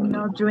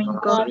 No drink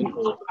coffee.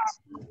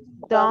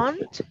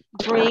 Don't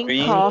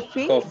drink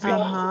coffee.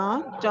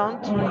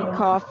 Don't drink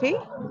coffee.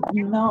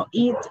 No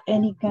eat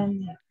any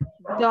candy.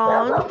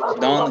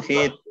 Don't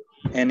eat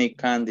any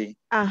candy.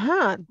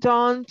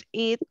 Don't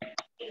eat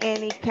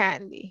any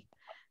candy.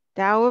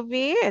 That would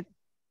be it.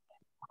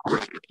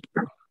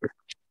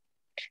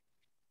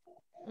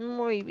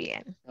 Muy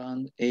bien.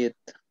 Don't eat.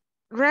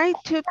 Write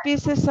 2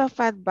 pieces of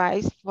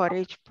advice for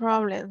each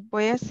problem.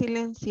 Voy a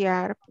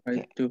silenciar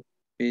porque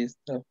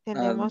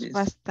tenemos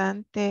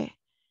bastante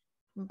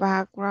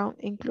background.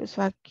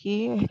 Incluso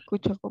aquí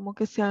escucho como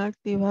que se han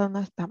activado, no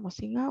estamos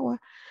sin agua.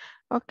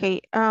 Ok,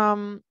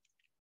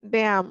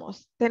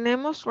 veamos.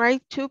 Tenemos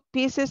write 2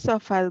 pieces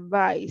of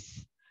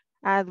advice.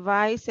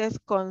 Advice es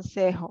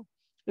consejo.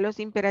 Los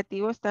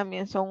imperativos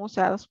también son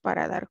usados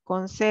para dar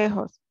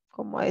consejos.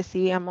 Como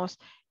decíamos,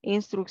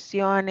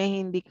 instrucciones,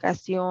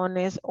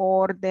 indicaciones,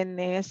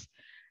 órdenes,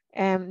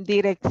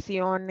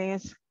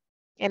 direcciones.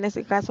 En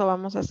este caso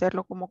vamos a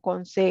hacerlo como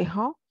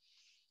consejo.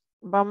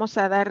 Vamos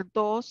a dar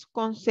 2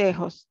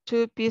 consejos.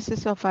 2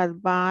 pieces of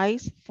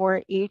advice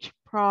for each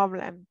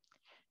problem.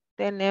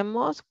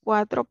 Tenemos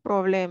 4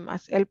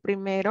 problemas. El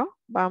primero,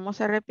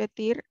 vamos a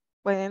repetir,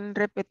 pueden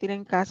repetir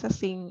en casa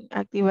sin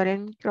activar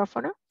el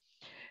micrófono.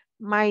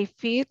 My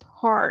feet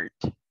hurt.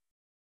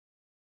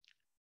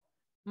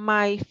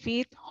 My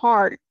feet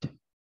hurt.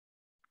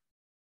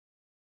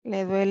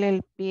 Le duele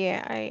el pie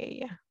a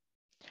ella.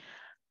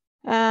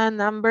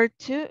 Number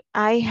 2,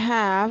 I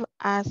have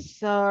a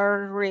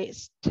sore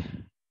wrist.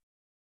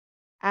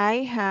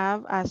 I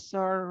have a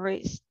sore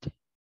wrist.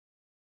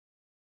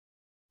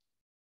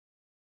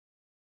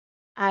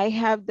 I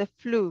have the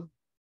flu.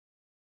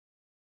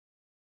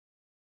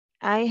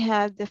 I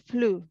have the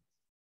flu.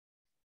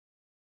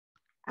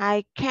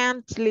 I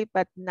can't sleep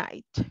at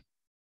night.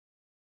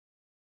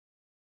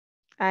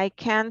 I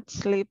can't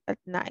sleep at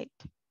night.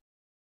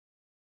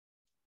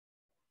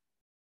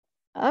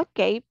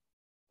 Ok,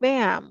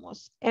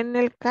 veamos. En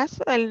el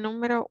caso del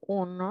número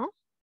 1,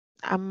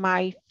 a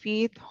my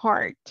feet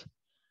hurt.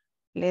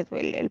 Le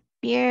duele el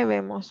pie,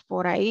 vemos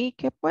por ahí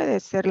que puede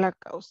ser la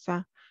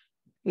causa.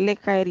 ¿Le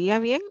caería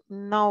bien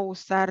no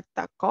usar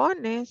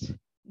tacones?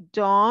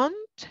 Don't.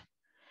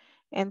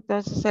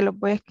 Entonces se lo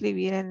voy a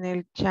escribir en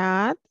el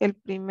chat. El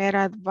primer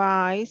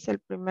advice, el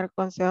primer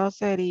consejo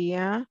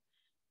sería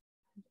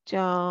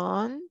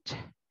don't.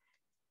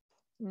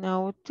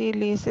 No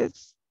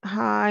utilices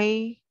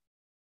high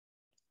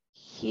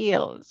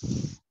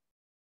heels.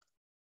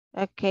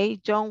 Ok,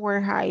 don't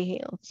wear high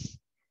heels.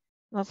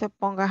 No se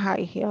ponga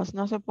high heels,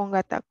 no se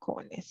ponga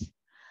tacones.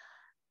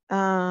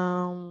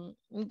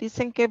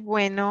 Dicen que es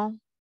bueno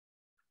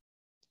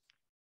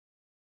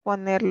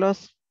poner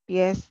los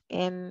pies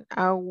en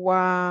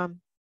agua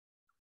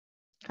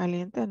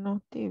caliente,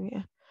 no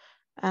tibia.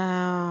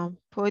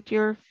 Put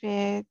your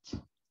feet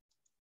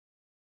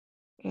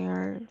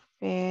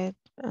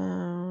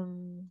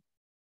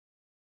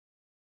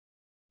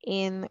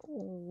in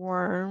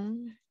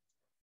warm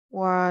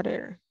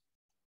water.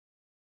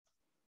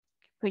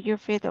 Put your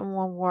feet in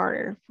warm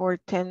water for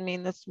 10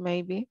 minutes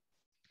maybe.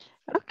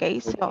 Ok,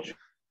 so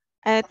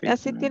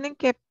así tienen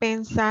que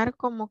pensar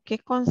como qué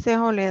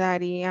consejo le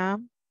daría.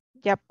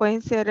 Ya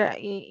pueden ser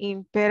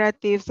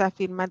imperatives,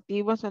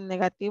 afirmativos o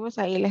negativos.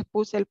 Ahí les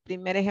puse el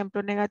primer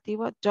ejemplo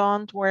negativo.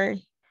 Don't wear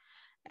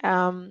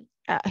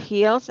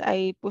heels.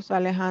 Ahí puso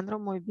Alejandro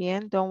muy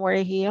bien. Don't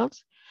wear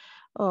heels.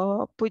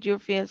 Put your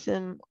feet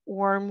in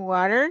warm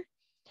water.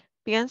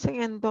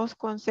 Piensen en 2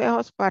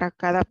 consejos para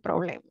cada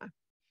problema.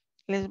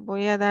 Les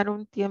voy a dar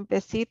un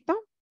tiempecito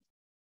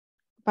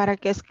para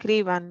que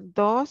escriban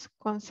 2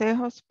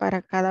 consejos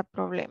para cada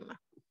problema.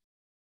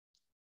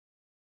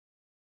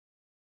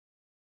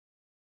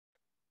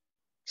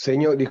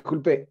 Señor,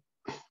 disculpe.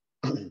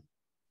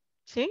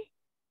 ¿Sí?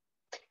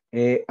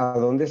 ¿A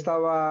dónde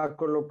estaba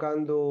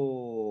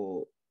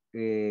colocando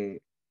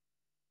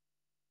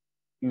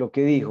lo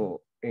que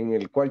dijo? ¿En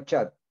el cual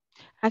chat?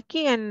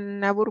 Aquí en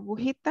la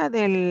burbujita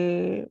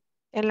en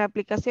la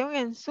aplicación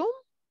en Zoom,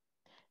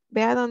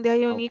 vea donde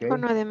hay un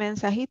icono de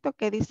mensajito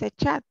que dice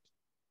chat.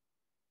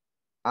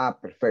 Ah,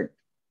 perfecto.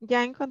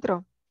 ¿Ya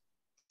encontró?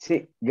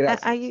 Sí,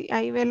 gracias.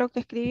 Ahí ve lo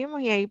que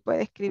escribimos y ahí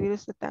puede escribir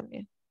usted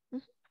también.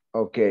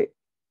 Ok.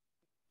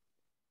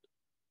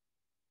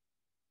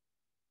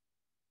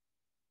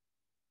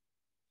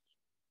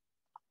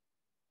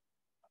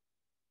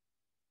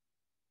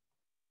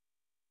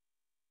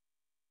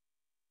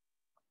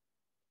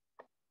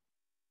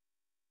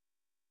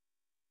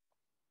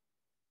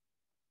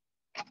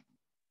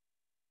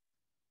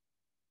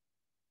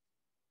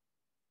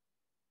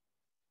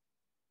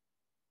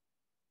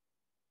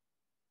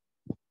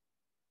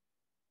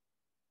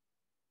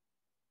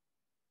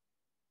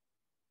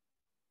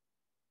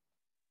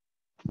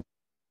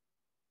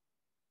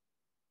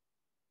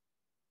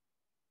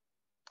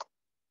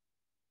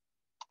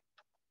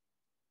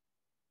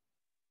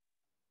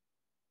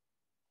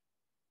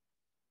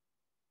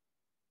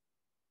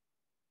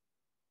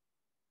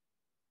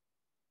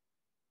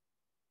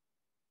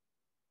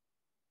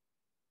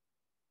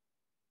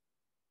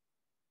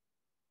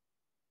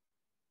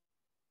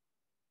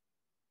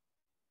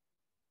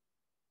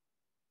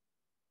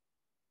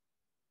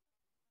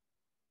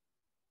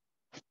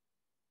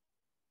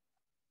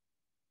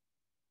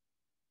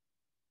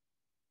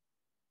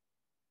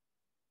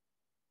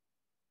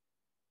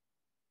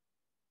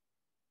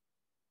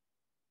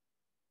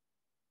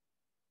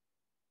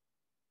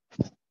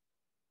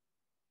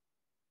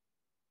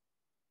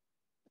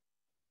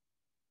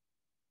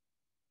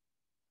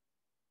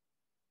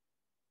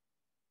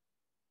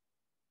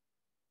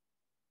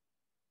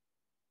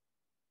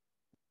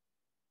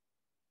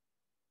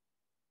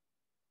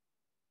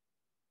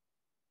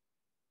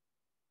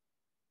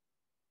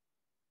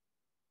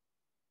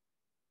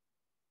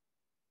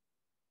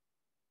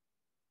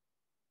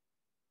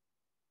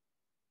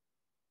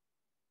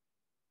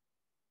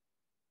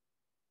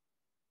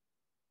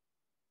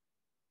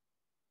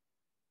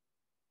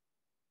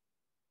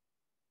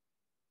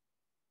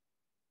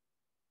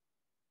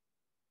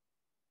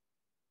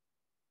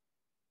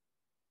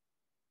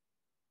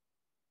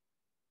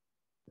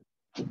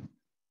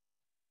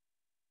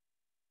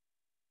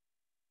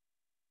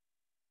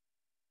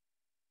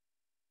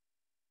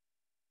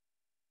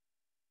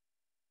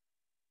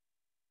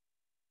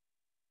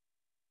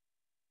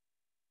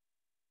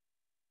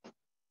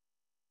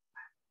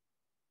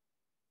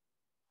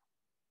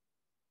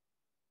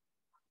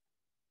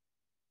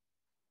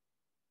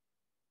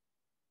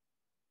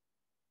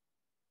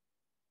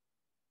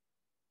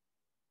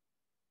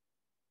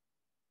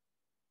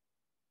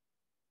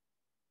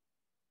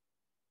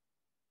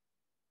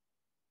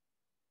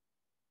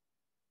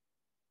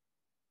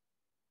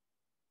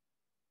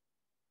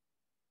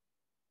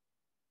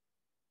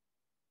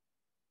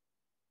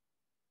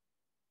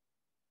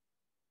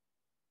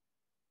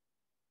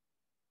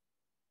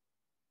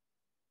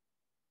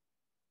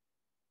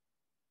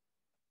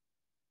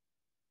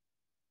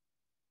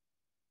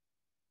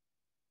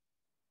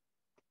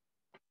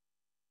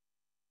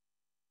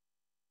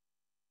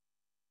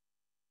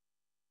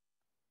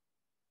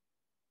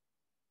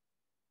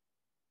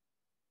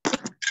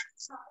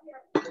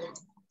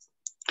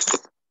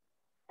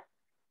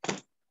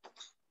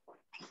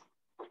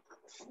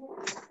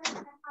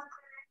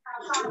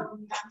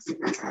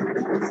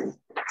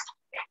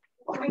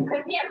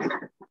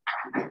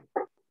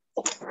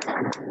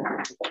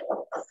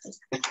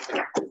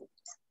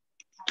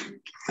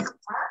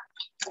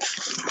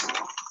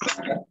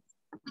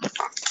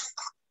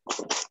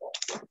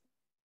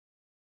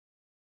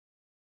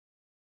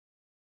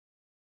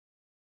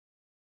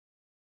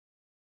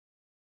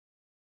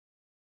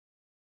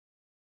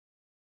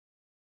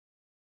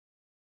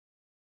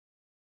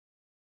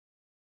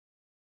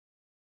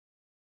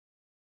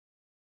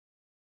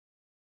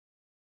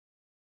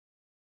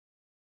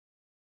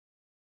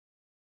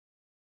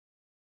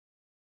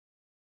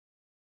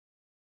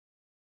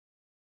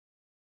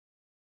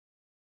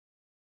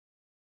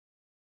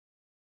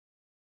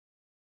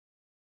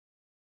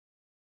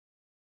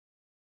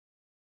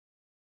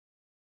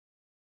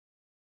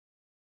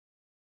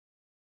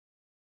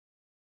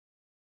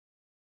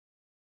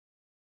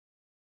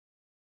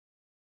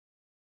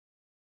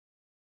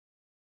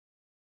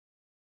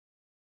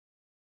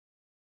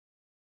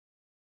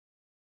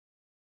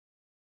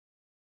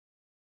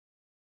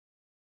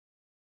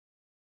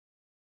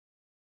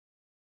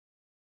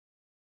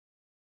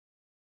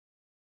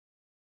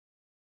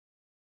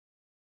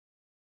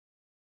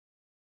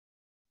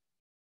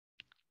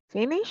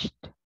 Finished?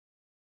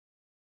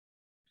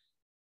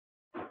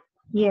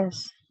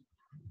 Yes.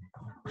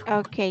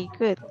 Ok,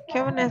 good. ¿Qué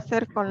van a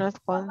hacer con los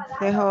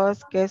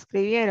consejos que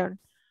escribieron?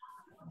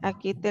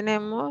 Aquí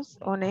tenemos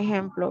un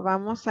ejemplo.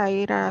 Vamos a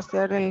ir a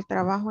hacer el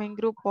trabajo en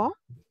grupo.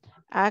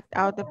 Act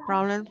out the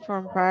problem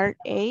from part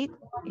 8.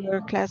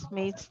 Your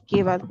classmates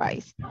give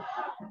advice.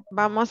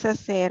 Vamos a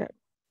hacer,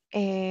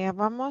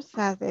 vamos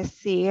a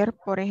decir,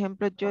 por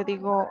ejemplo, yo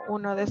digo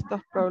uno de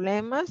estos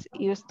problemas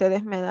y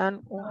ustedes me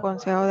dan un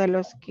consejo de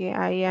los que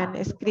hayan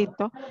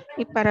escrito.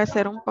 Y para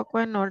hacer un poco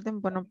en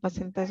orden, bueno, pues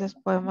entonces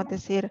podemos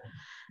decir,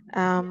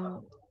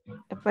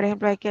 por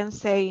ejemplo, I can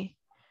say,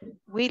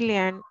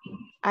 William,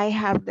 I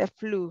have the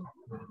flu.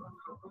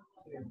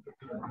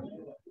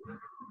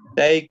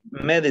 Take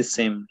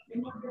medicine.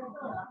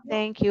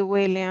 Thank you,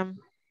 William.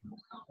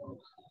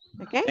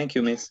 Okay. Thank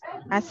you, Miss.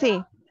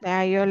 Así,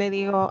 yo le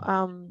digo,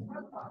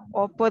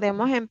 o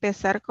podemos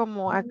empezar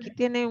como aquí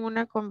tienen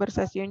una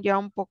conversación ya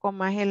un poco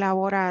más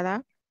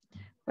elaborada.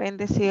 Pueden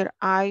decir,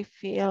 I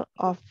feel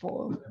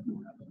awful.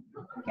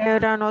 ¿Qué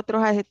eran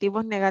otros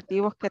adjetivos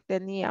negativos que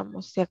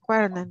teníamos? ¿Se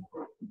acuerdan?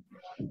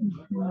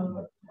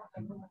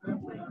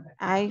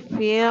 I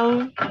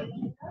feel.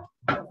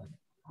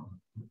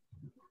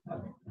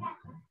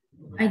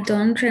 I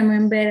don't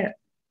remember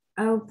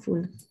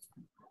awful.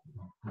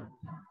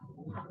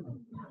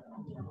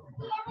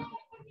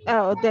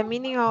 Oh, the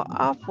meaning of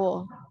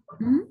awful.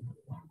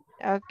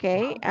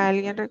 Ok,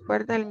 ¿alguien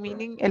recuerda el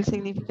meaning, el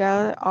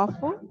significado de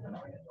awful?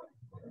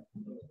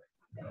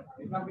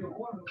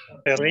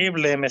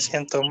 Terrible, me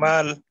siento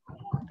mal.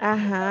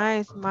 Ajá,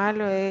 es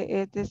malo,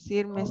 es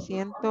decir, me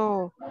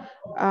siento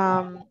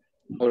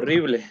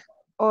Horrible.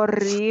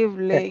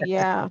 horrible,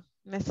 ya,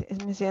 me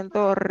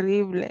siento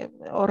horrible,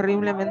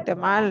 horriblemente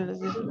mal,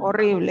 es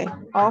horrible.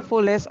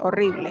 Awful es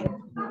horrible,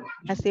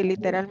 así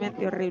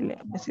literalmente horrible,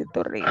 me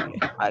siento horrible.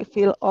 I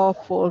feel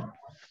awful.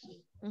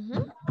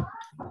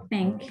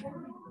 Thank you.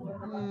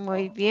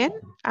 Muy bien.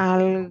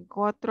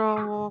 ¿Algo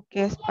otro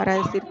que es para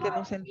decir que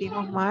nos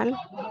sentimos mal?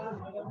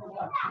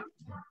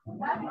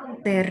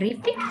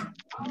 Terrific.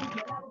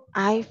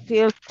 I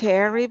feel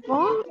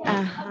terrible.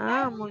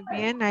 Ajá, muy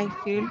bien. I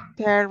feel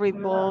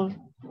terrible.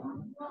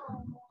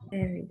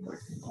 Terrible.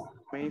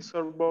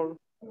 Miserable.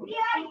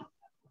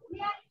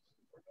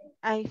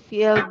 I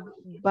feel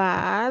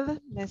bad.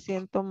 Me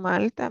siento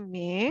mal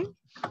también.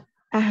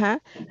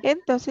 Ajá.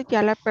 Entonces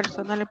ya la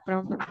persona le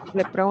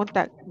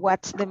pregunta,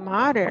 what's the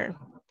matter?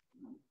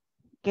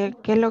 ¿Qué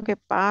es lo que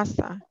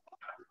pasa?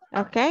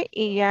 Ok,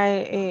 y ya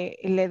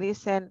le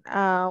dicen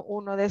a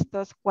uno de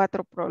estos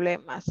 4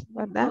 problemas,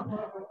 ¿verdad?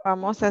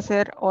 Vamos a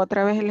hacer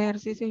otra vez el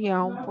ejercicio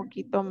ya un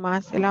poquito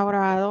más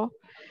elaborado.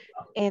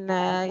 And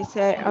I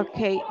say,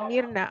 okay,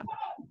 Mirna,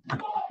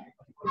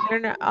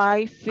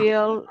 I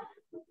feel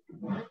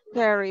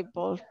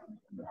terrible.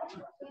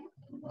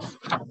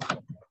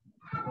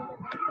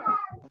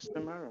 What's the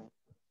matter?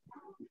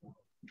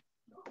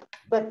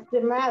 What's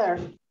the matter?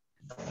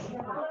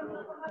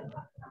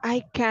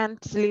 I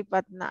can't sleep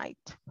at night.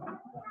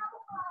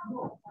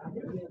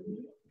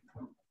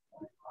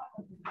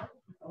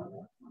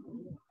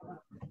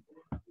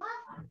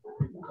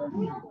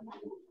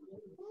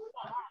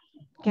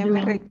 ¿Qué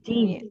me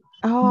recomienda?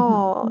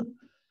 Oh,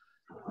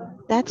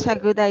 that's a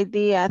good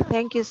idea.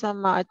 Thank you so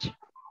much.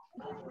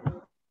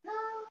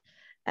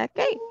 Ok,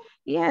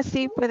 y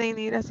así pueden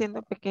ir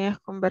haciendo pequeñas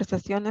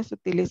conversaciones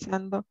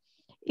utilizando.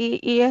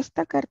 Y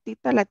esta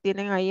cartita la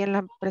tienen ahí en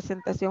la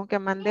presentación que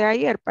mandé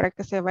ayer para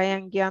que se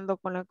vayan guiando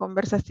con la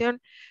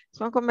conversación.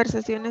 Son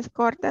conversaciones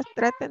cortas,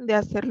 traten de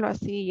hacerlo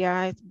así,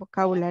 ya es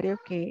vocabulario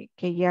que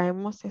ya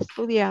hemos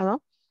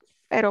estudiado,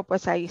 pero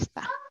pues ahí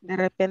está. De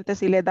repente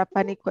si les da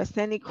pánico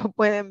escénico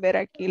pueden ver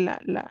aquí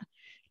la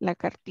la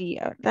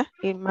cartilla, ¿verdad?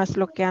 Y más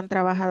lo que han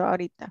trabajado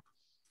ahorita.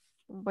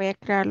 Voy a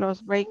crear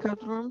los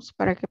breakout rooms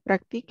para que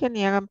practiquen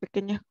y hagan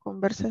pequeñas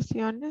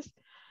conversaciones.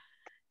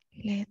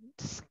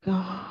 Let's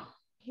go.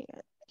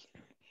 Here.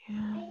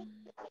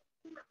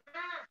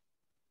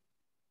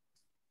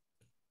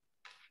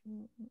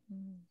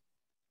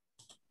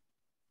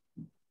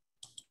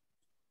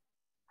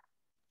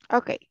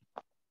 Ok.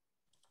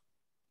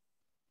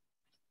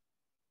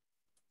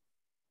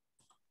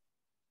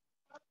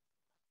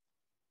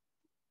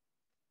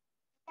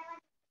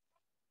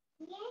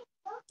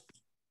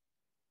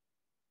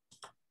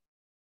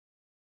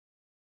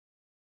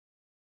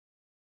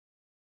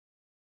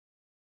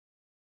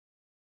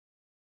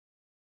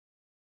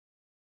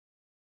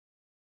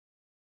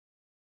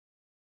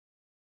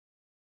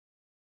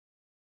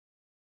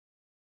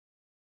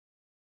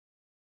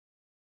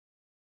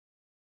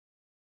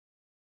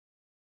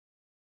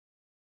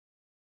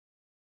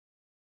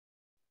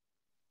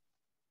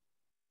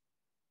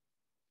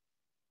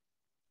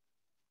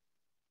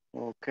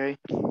 Okay.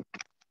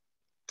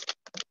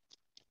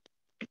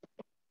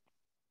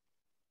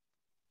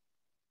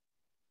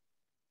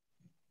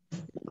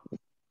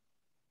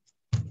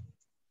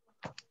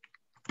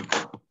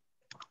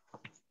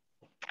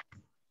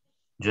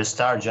 You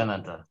start,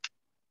 Jonathan.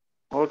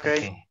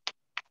 Okay.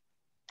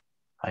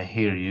 I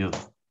hear you.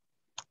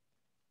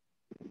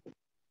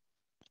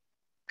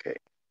 Okay.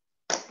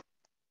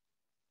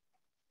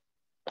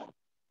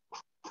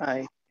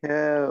 I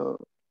have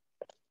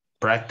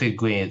Practice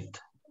with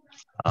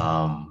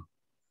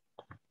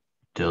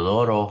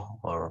Teodoro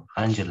or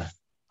Angela.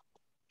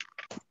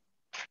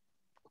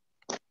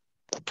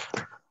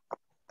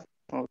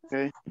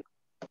 Okay.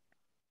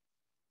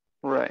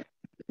 Right.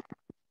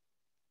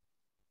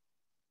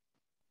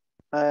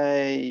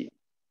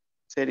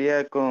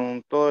 Sería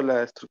con toda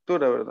la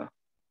estructura, ¿verdad?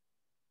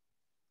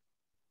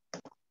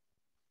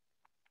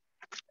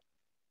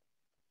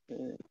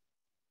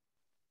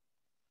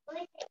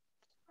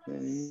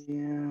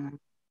 Sería...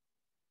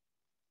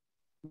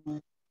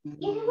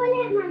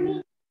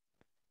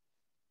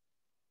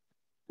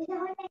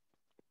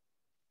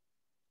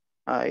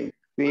 I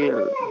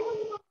feel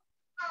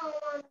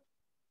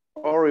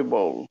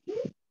horrible.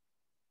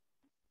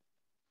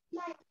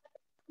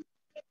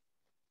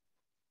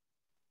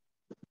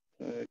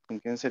 ¿Con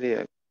quién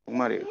sería? Con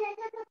Mario.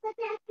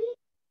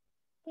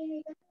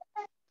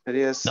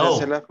 ¿Sería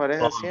hacer las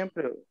parejas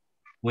siempre?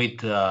 With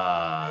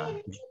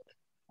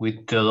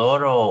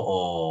Teodoro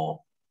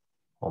o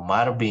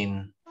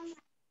Marvin.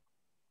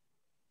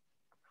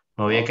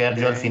 Me voy a quedar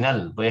yo al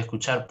final. Voy a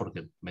escuchar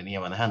porque venía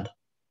manejando.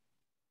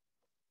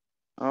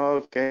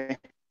 Ok.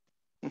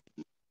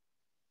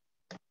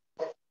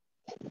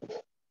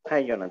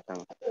 Hi, Jonathan.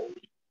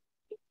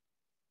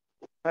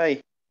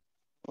 Hi.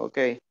 Ok.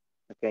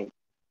 Ok.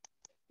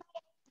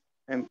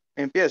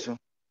 Empiezo.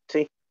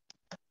 Sí.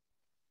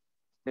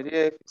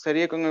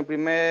 Sería con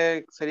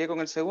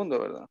el segundo,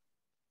 ¿verdad?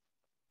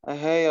 I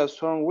have a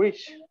strong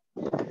wish.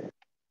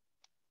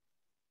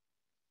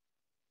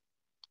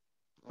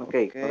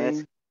 Ok, con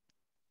eso.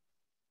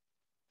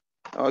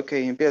 Ok,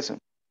 empiezo.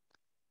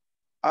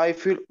 I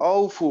feel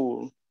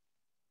awful.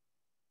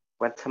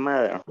 What's the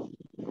matter?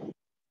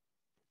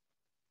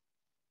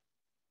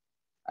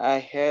 I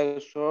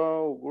have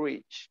so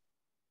rich.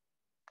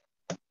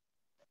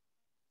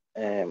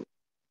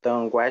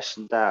 Don't wash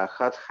the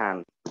hot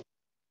hand.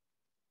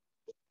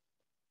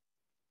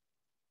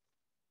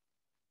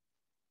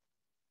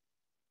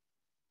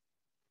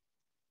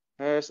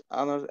 Here's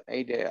another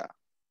idea.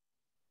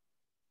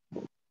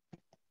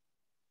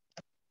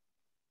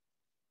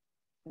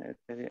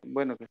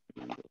 Bueno,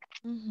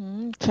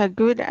 It's a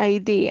good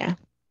idea.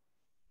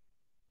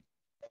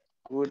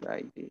 Good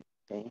idea.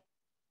 Okay.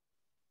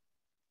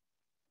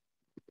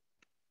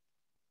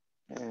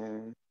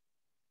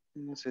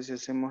 No sé si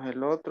hacemos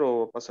el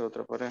otro o pasa a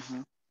otra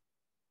pareja.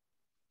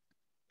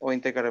 O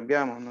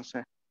intercambiamos, no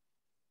sé.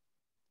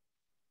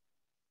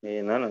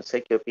 No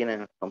sé qué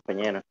opinan los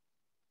compañeros.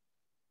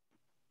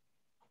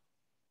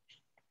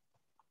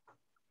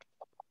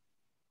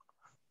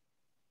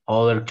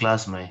 Other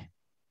classmate.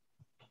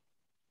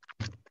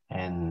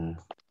 En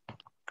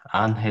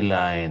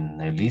Ángela en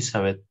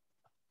Elizabeth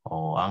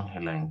o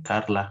Ángela en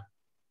Carla.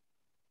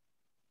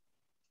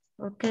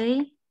 Ok.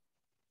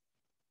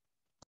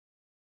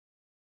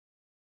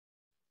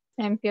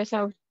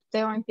 ¿Empieza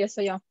usted o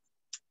empiezo yo?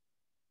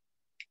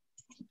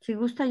 Si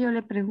gusta, yo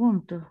le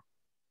pregunto.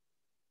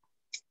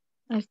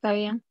 Está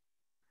bien.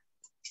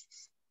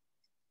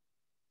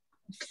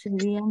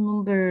 Sería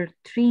number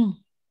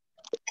 3.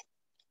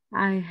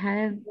 I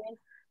have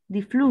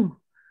the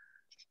flu.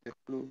 The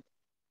flu.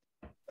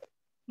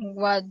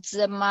 What's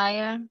the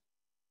matter?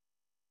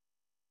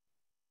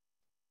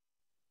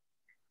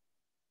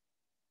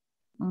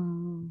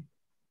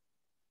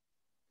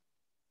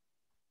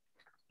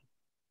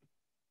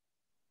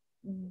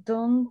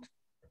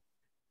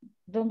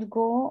 Don't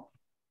go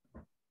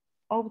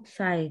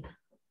outside.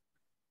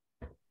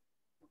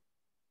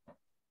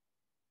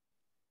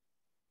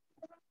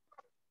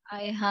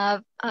 I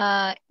have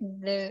an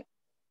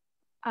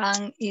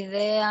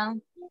idea.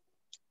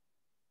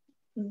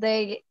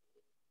 They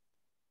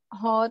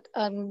hot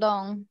and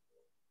down.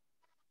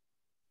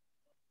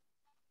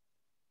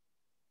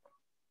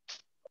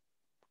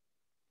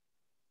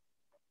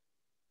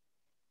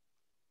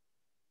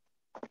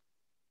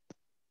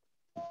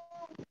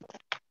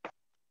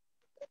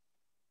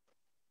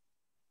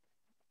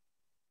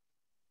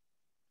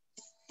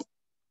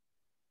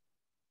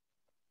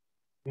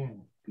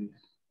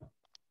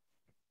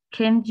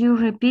 Can you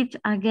repeat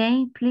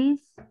again,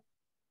 please?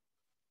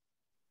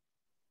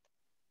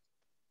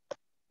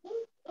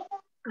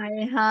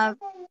 I have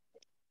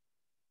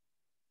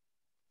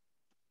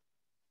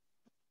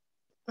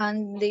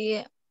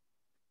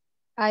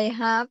I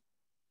have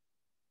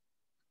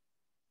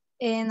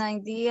an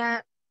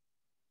idea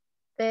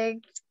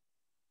take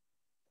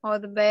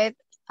hot bed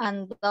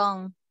and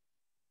down.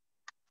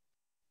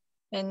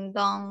 And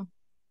down.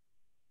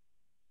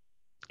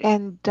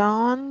 And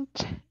don't,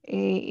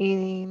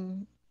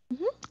 le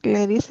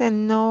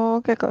dicen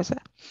no, ¿qué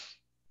cosa?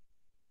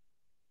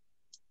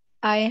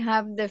 I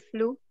have the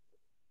flu.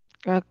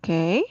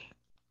 Okay.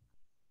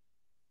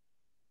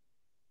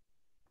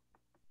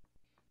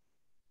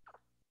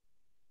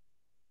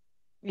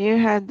 You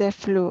had the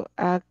flu.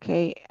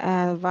 Okay.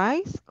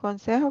 Advice,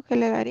 consejo que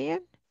le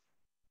darían.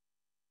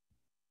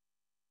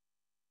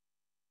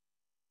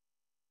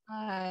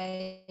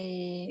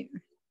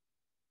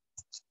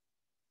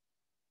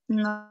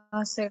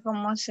 No sé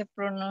cómo se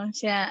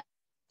pronuncia.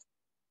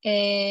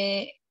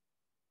 Que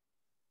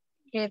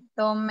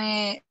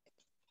tome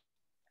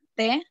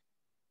té.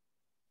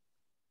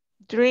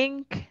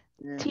 Drink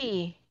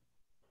tea.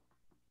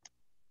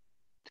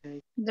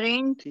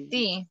 Drink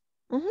tea.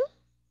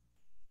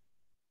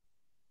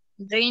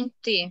 Drink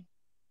tea.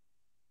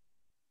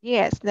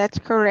 Yes, that's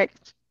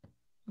correct.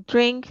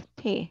 Drink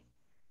tea.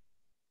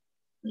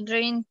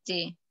 Drink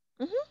tea.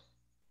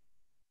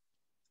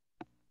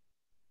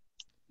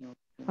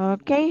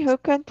 Okay, who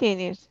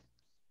continues?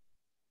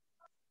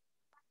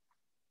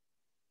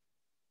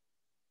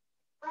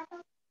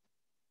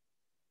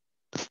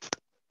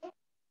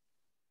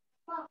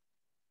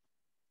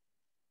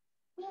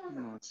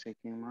 No sé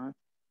quién más.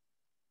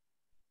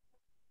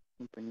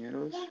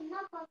 Compañeros.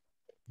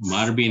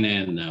 Marvin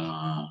and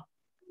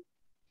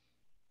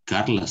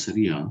Carla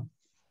sería.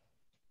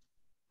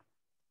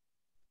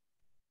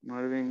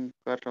 Marvin,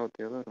 Carla o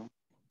Teodoro.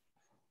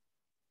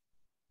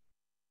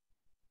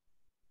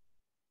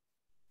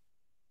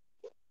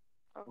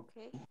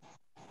 Okay.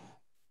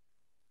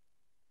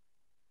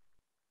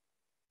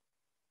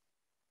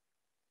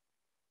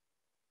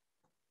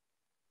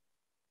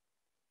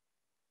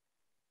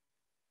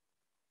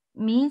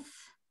 Miss.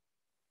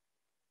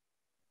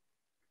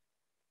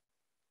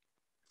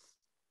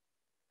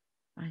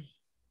 Ay.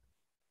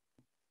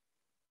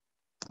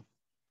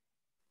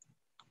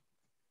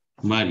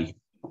 Mari.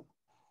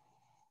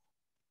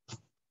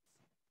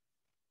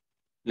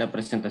 La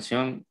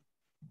presentación,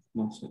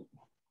 no sé.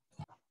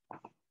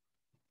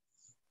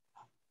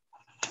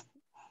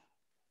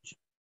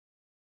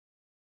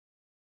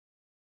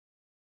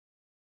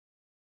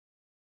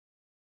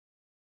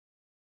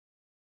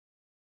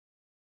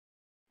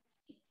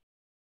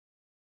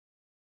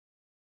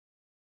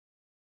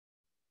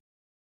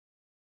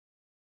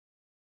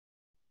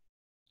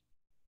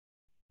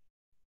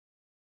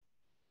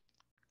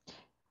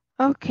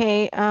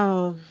 Okay,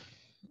 now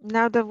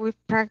that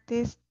we've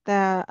practiced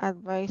the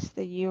advice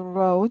that you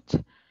wrote,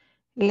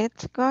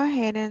 let's go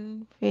ahead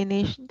and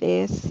finish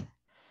this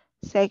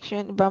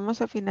section. Vamos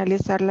a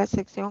finalizar la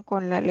sección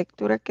con la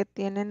lectura que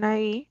tienen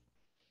ahí.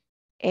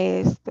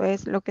 Esto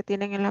es lo que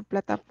tienen en la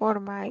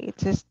plataforma.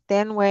 It says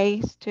 10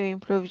 ways to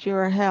improve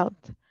your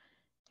health.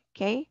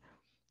 Okay.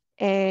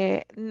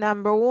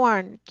 Number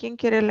 1. ¿Quién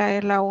quiere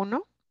leer la 1?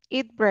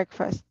 Eat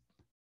breakfast.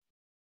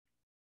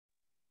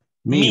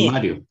 Me,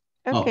 Mario.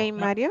 Okay, Oh.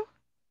 Mario.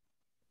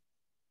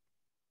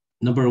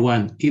 Number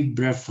 1, eat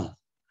breakfast.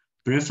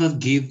 Breakfast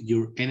gives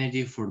you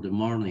energy for the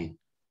morning.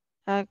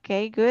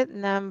 Okay, good.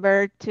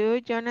 Number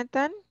 2,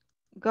 Jonathan.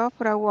 Go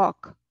for a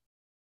walk.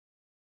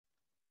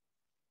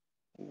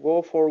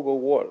 Go for a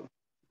walk.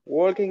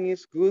 Walking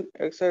is good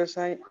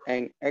exercise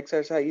and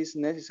exercise is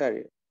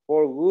necessary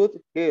for good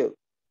health.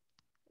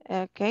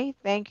 Okay,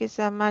 thank you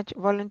so much.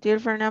 Volunteer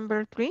for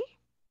number 3?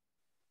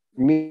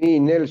 Me,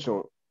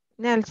 Nelson.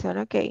 Nelson,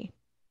 okay.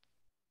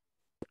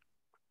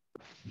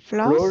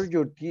 Floss Floss.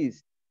 your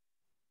teeth.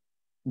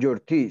 Your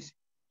teeth.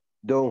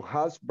 Don't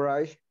have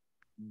brush.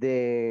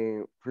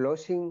 The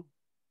flossing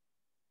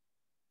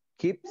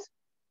keeps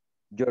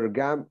your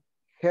gum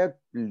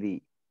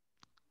healthy.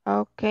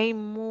 Ok,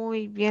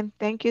 muy bien.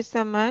 Thank you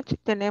so much.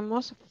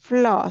 Tenemos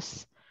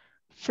floss.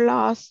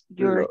 Floss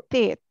your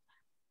teeth.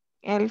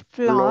 El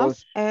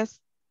floss es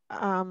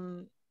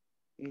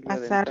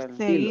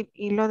pasarse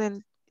hilo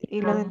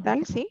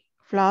dental, sí.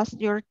 Floss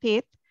your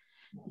teeth.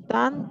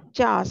 Don't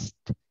just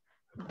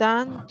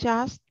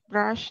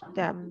brush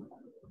them.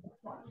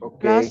 Okay.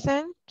 Floss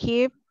and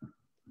keep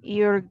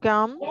your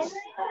gums.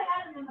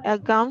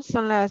 Gums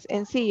son las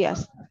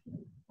encías.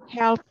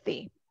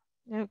 Healthy.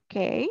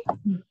 Ok.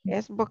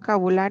 Es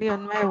vocabulario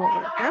nuevo,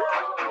 ¿verdad?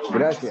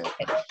 Gracias.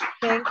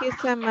 Thank you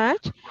so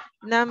much.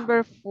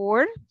 Number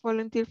 4,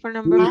 volunteer for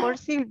number 4,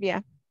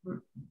 Silvia.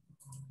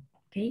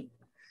 Okay.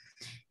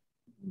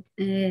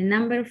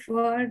 Number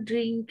 4,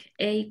 drink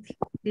 8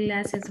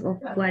 glasses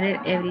of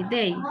water every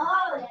day.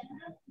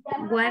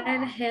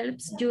 Water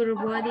helps your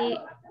body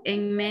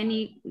in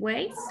many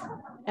ways.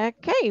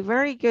 Okay,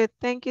 very good.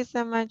 Thank you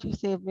so much,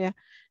 Silvia.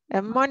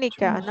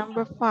 Monica,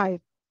 number 5.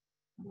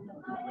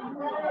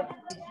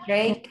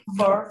 Stretch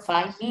for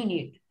 5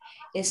 minutes.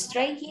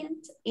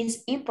 Stretching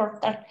is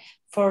important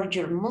for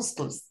your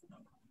muscles.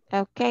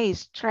 Okay,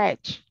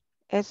 stretch.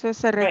 Eso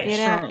se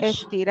refiere a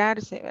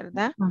estirarse,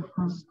 ¿verdad?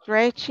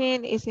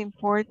 Stretching is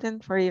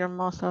important for your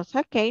muscles.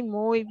 Okay,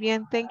 muy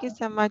bien. Thank you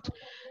so much.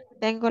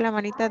 Tengo la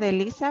manita de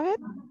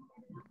Elizabeth.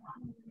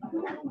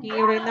 Do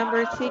you read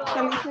number 6,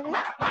 Elizabeth?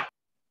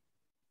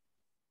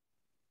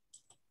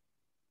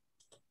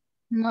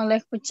 No la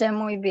escuché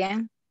muy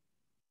bien.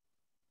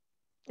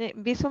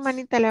 Vi su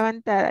manita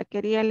levantada.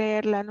 ¿Quería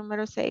leer la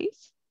número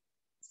 6?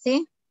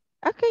 Sí.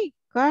 Okay,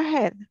 go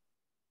ahead.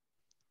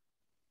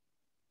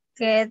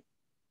 Get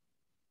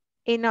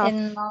Enough.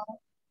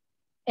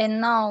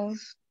 Enough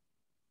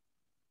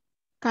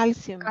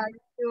Calcium.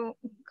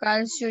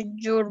 Calcium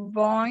your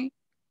bone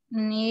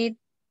need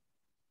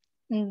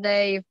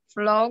they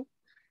flow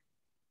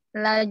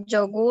like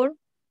yogurt,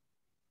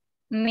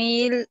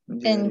 milk,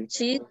 and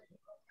cheese.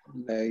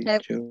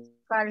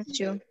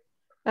 Calcium.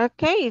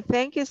 Okay,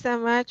 thank you so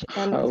much,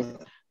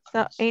 Elvis.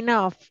 So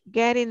enough,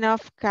 get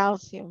enough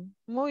calcium.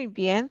 Muy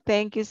bien,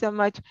 thank you so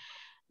much.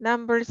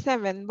 Number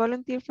 7,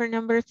 volunteer for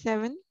number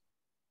 7.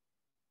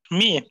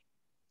 Me.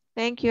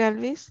 Thank you,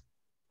 Elvis.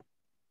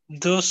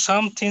 Do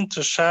something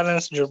to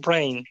challenge your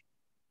brain.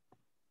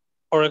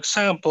 For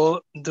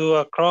example, do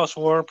a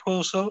crossword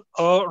puzzle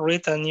or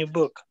read a new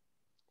book.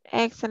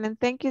 Excellent,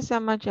 thank you so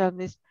much,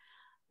 Elvis.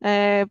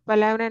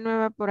 ¿Palabra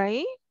nueva por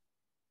ahí?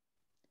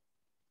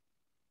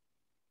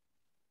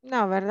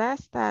 No, ¿verdad?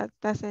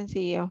 Está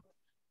sencillo.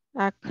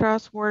 A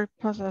crossword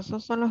puzzle,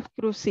 esos son los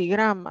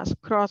crucigramas,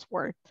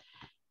 crossword.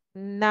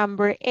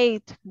 Number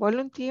 8,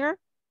 volunteer.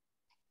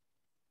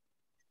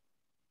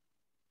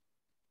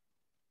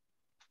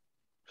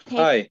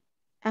 Hi.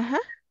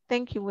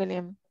 Thank you,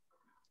 William.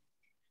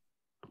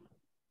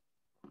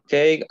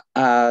 Take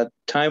a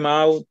time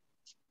out,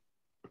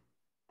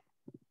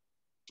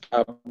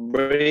 a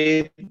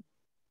break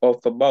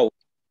of about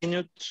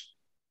minutes.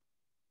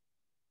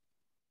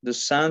 Do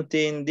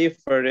something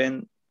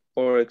different,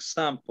 for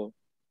example,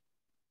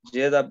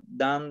 get up,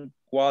 down,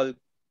 walk,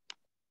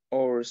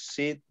 or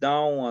sit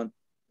down and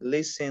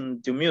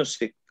listen to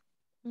music.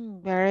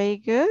 Very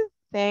good.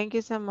 Thank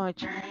you so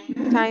much.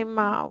 Time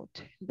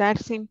out.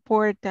 That's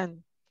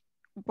important.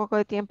 Un poco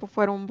de tiempo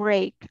fuera un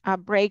break. A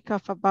break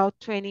of about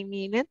 20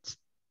 minutes.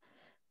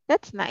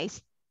 That's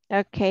nice.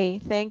 Okay,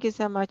 thank you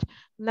so much.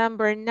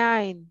 Number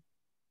 9.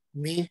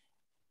 Me.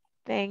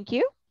 Thank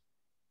you.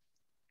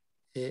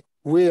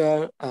 We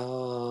are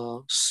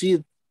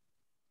seat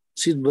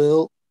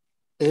belt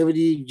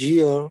every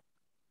year.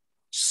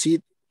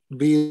 Seat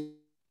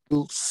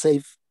belt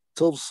save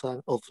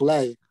thousands of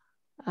lives.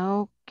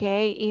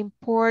 Okay,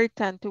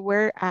 important to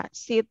wear a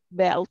seat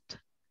belt.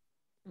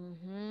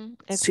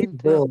 Seat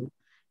belt.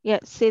 Yeah,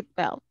 seat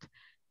belt.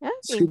 Yeah,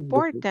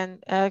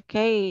 important.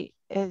 Okay,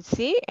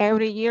 see,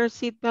 every year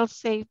seat belts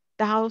save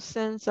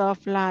thousands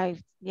of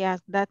lives.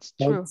 Yes, that's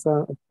true.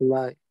 Thousands of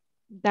lives.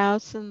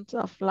 Thousands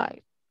of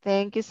lives.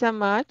 Thank you so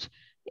much.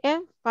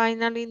 And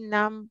finally,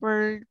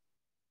 number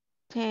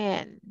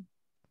 10.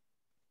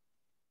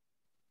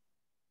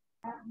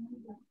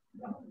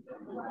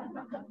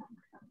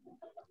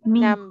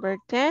 Number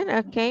 10.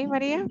 Okay,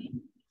 Maria.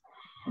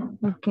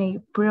 Okay,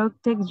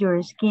 protect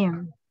your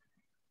skin.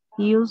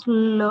 Use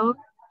lots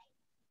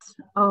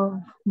of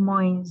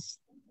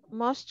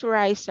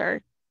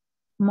moisturizer.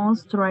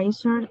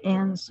 Moisturizer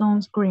and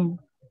sunscreen.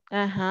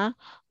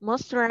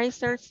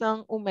 Moisturizer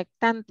son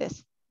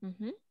humectantes.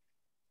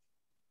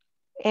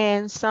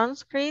 En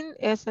sunscreen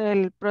es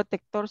el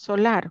protector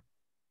solar.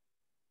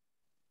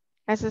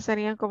 Esas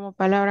serían como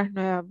palabras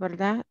nuevas,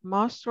 ¿verdad?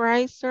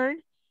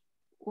 Moisturizer,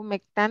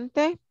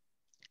 humectante,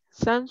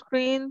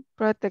 sunscreen,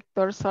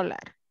 protector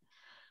solar.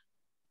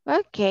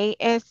 Ok,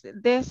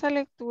 de esa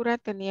lectura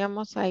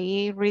teníamos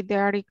ahí, read the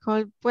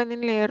article,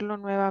 pueden leerlo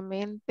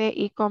nuevamente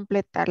y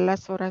completar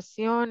las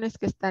oraciones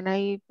que están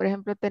ahí. Por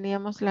ejemplo,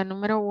 teníamos la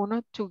número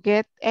 1, to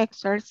get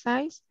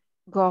exercise,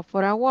 go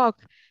for a walk.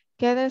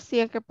 ¿Qué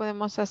decía que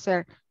podemos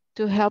hacer?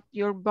 To help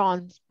your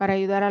bones, para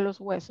ayudar a los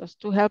huesos.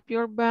 To help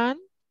your bone.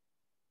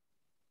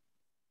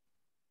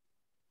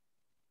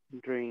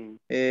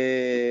 Drink.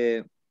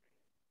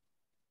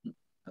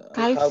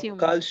 Calcium. Have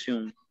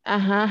calcium.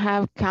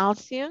 Have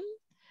calcium.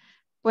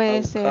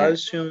 Puede ser.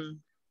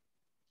 Calcium.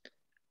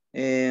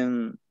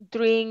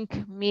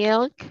 Drink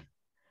milk.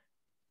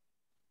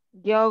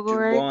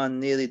 Yogurt. Your bone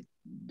needed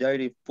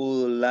dairy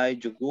food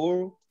like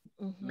yogurt,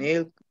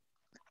 milk,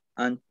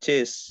 and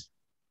cheese.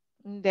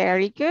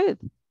 Very good.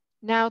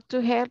 Now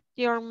to help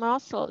your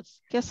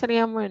muscles. ¿Qué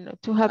sería bueno?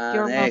 To help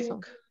your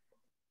muscles.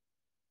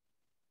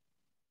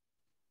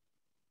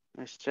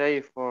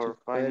 Stay for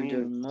 5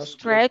 minutes.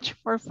 Stretch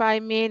for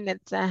 5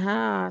 minutes.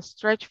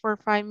 Stretch for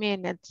 5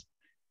 minutes.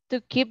 To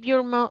keep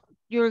your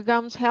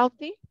gums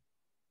healthy.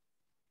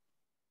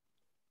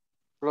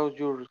 Floss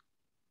your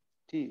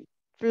teeth.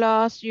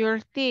 Floss your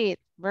teeth.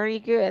 Very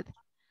good.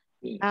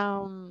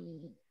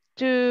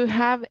 To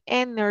have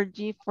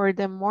energy for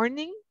the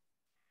morning.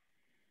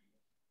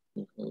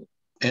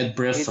 Eat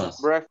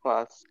breakfast.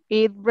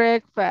 Eat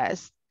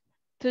breakfast.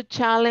 To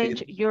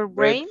challenge your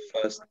brain.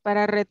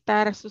 Para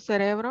retar su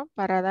cerebro.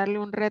 Para darle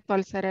un reto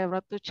al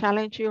cerebro. To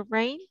challenge your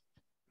brain.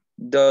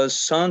 Do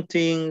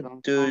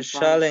something to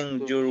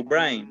challenge your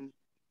brain.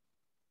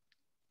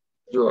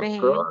 Do a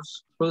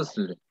cross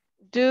puzzle.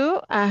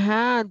 Do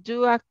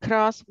a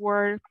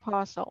crossword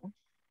puzzle.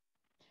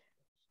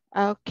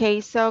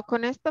 Okay, so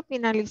con esto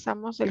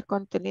finalizamos el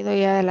contenido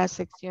ya de la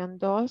sección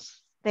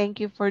 2.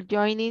 Thank you for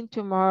joining.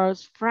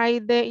 Tomorrow's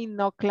Friday,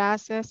 no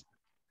clases.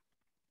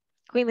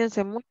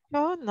 Cuídense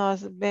mucho.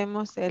 Nos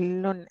vemos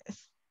el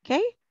lunes.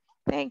 Okay?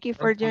 Thank you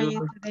for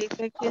joining today.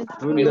 Thank you.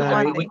 Good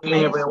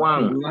night,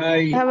 everyone.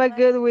 Have a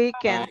good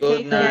weekend.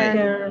 Good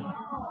night.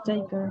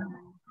 Take care.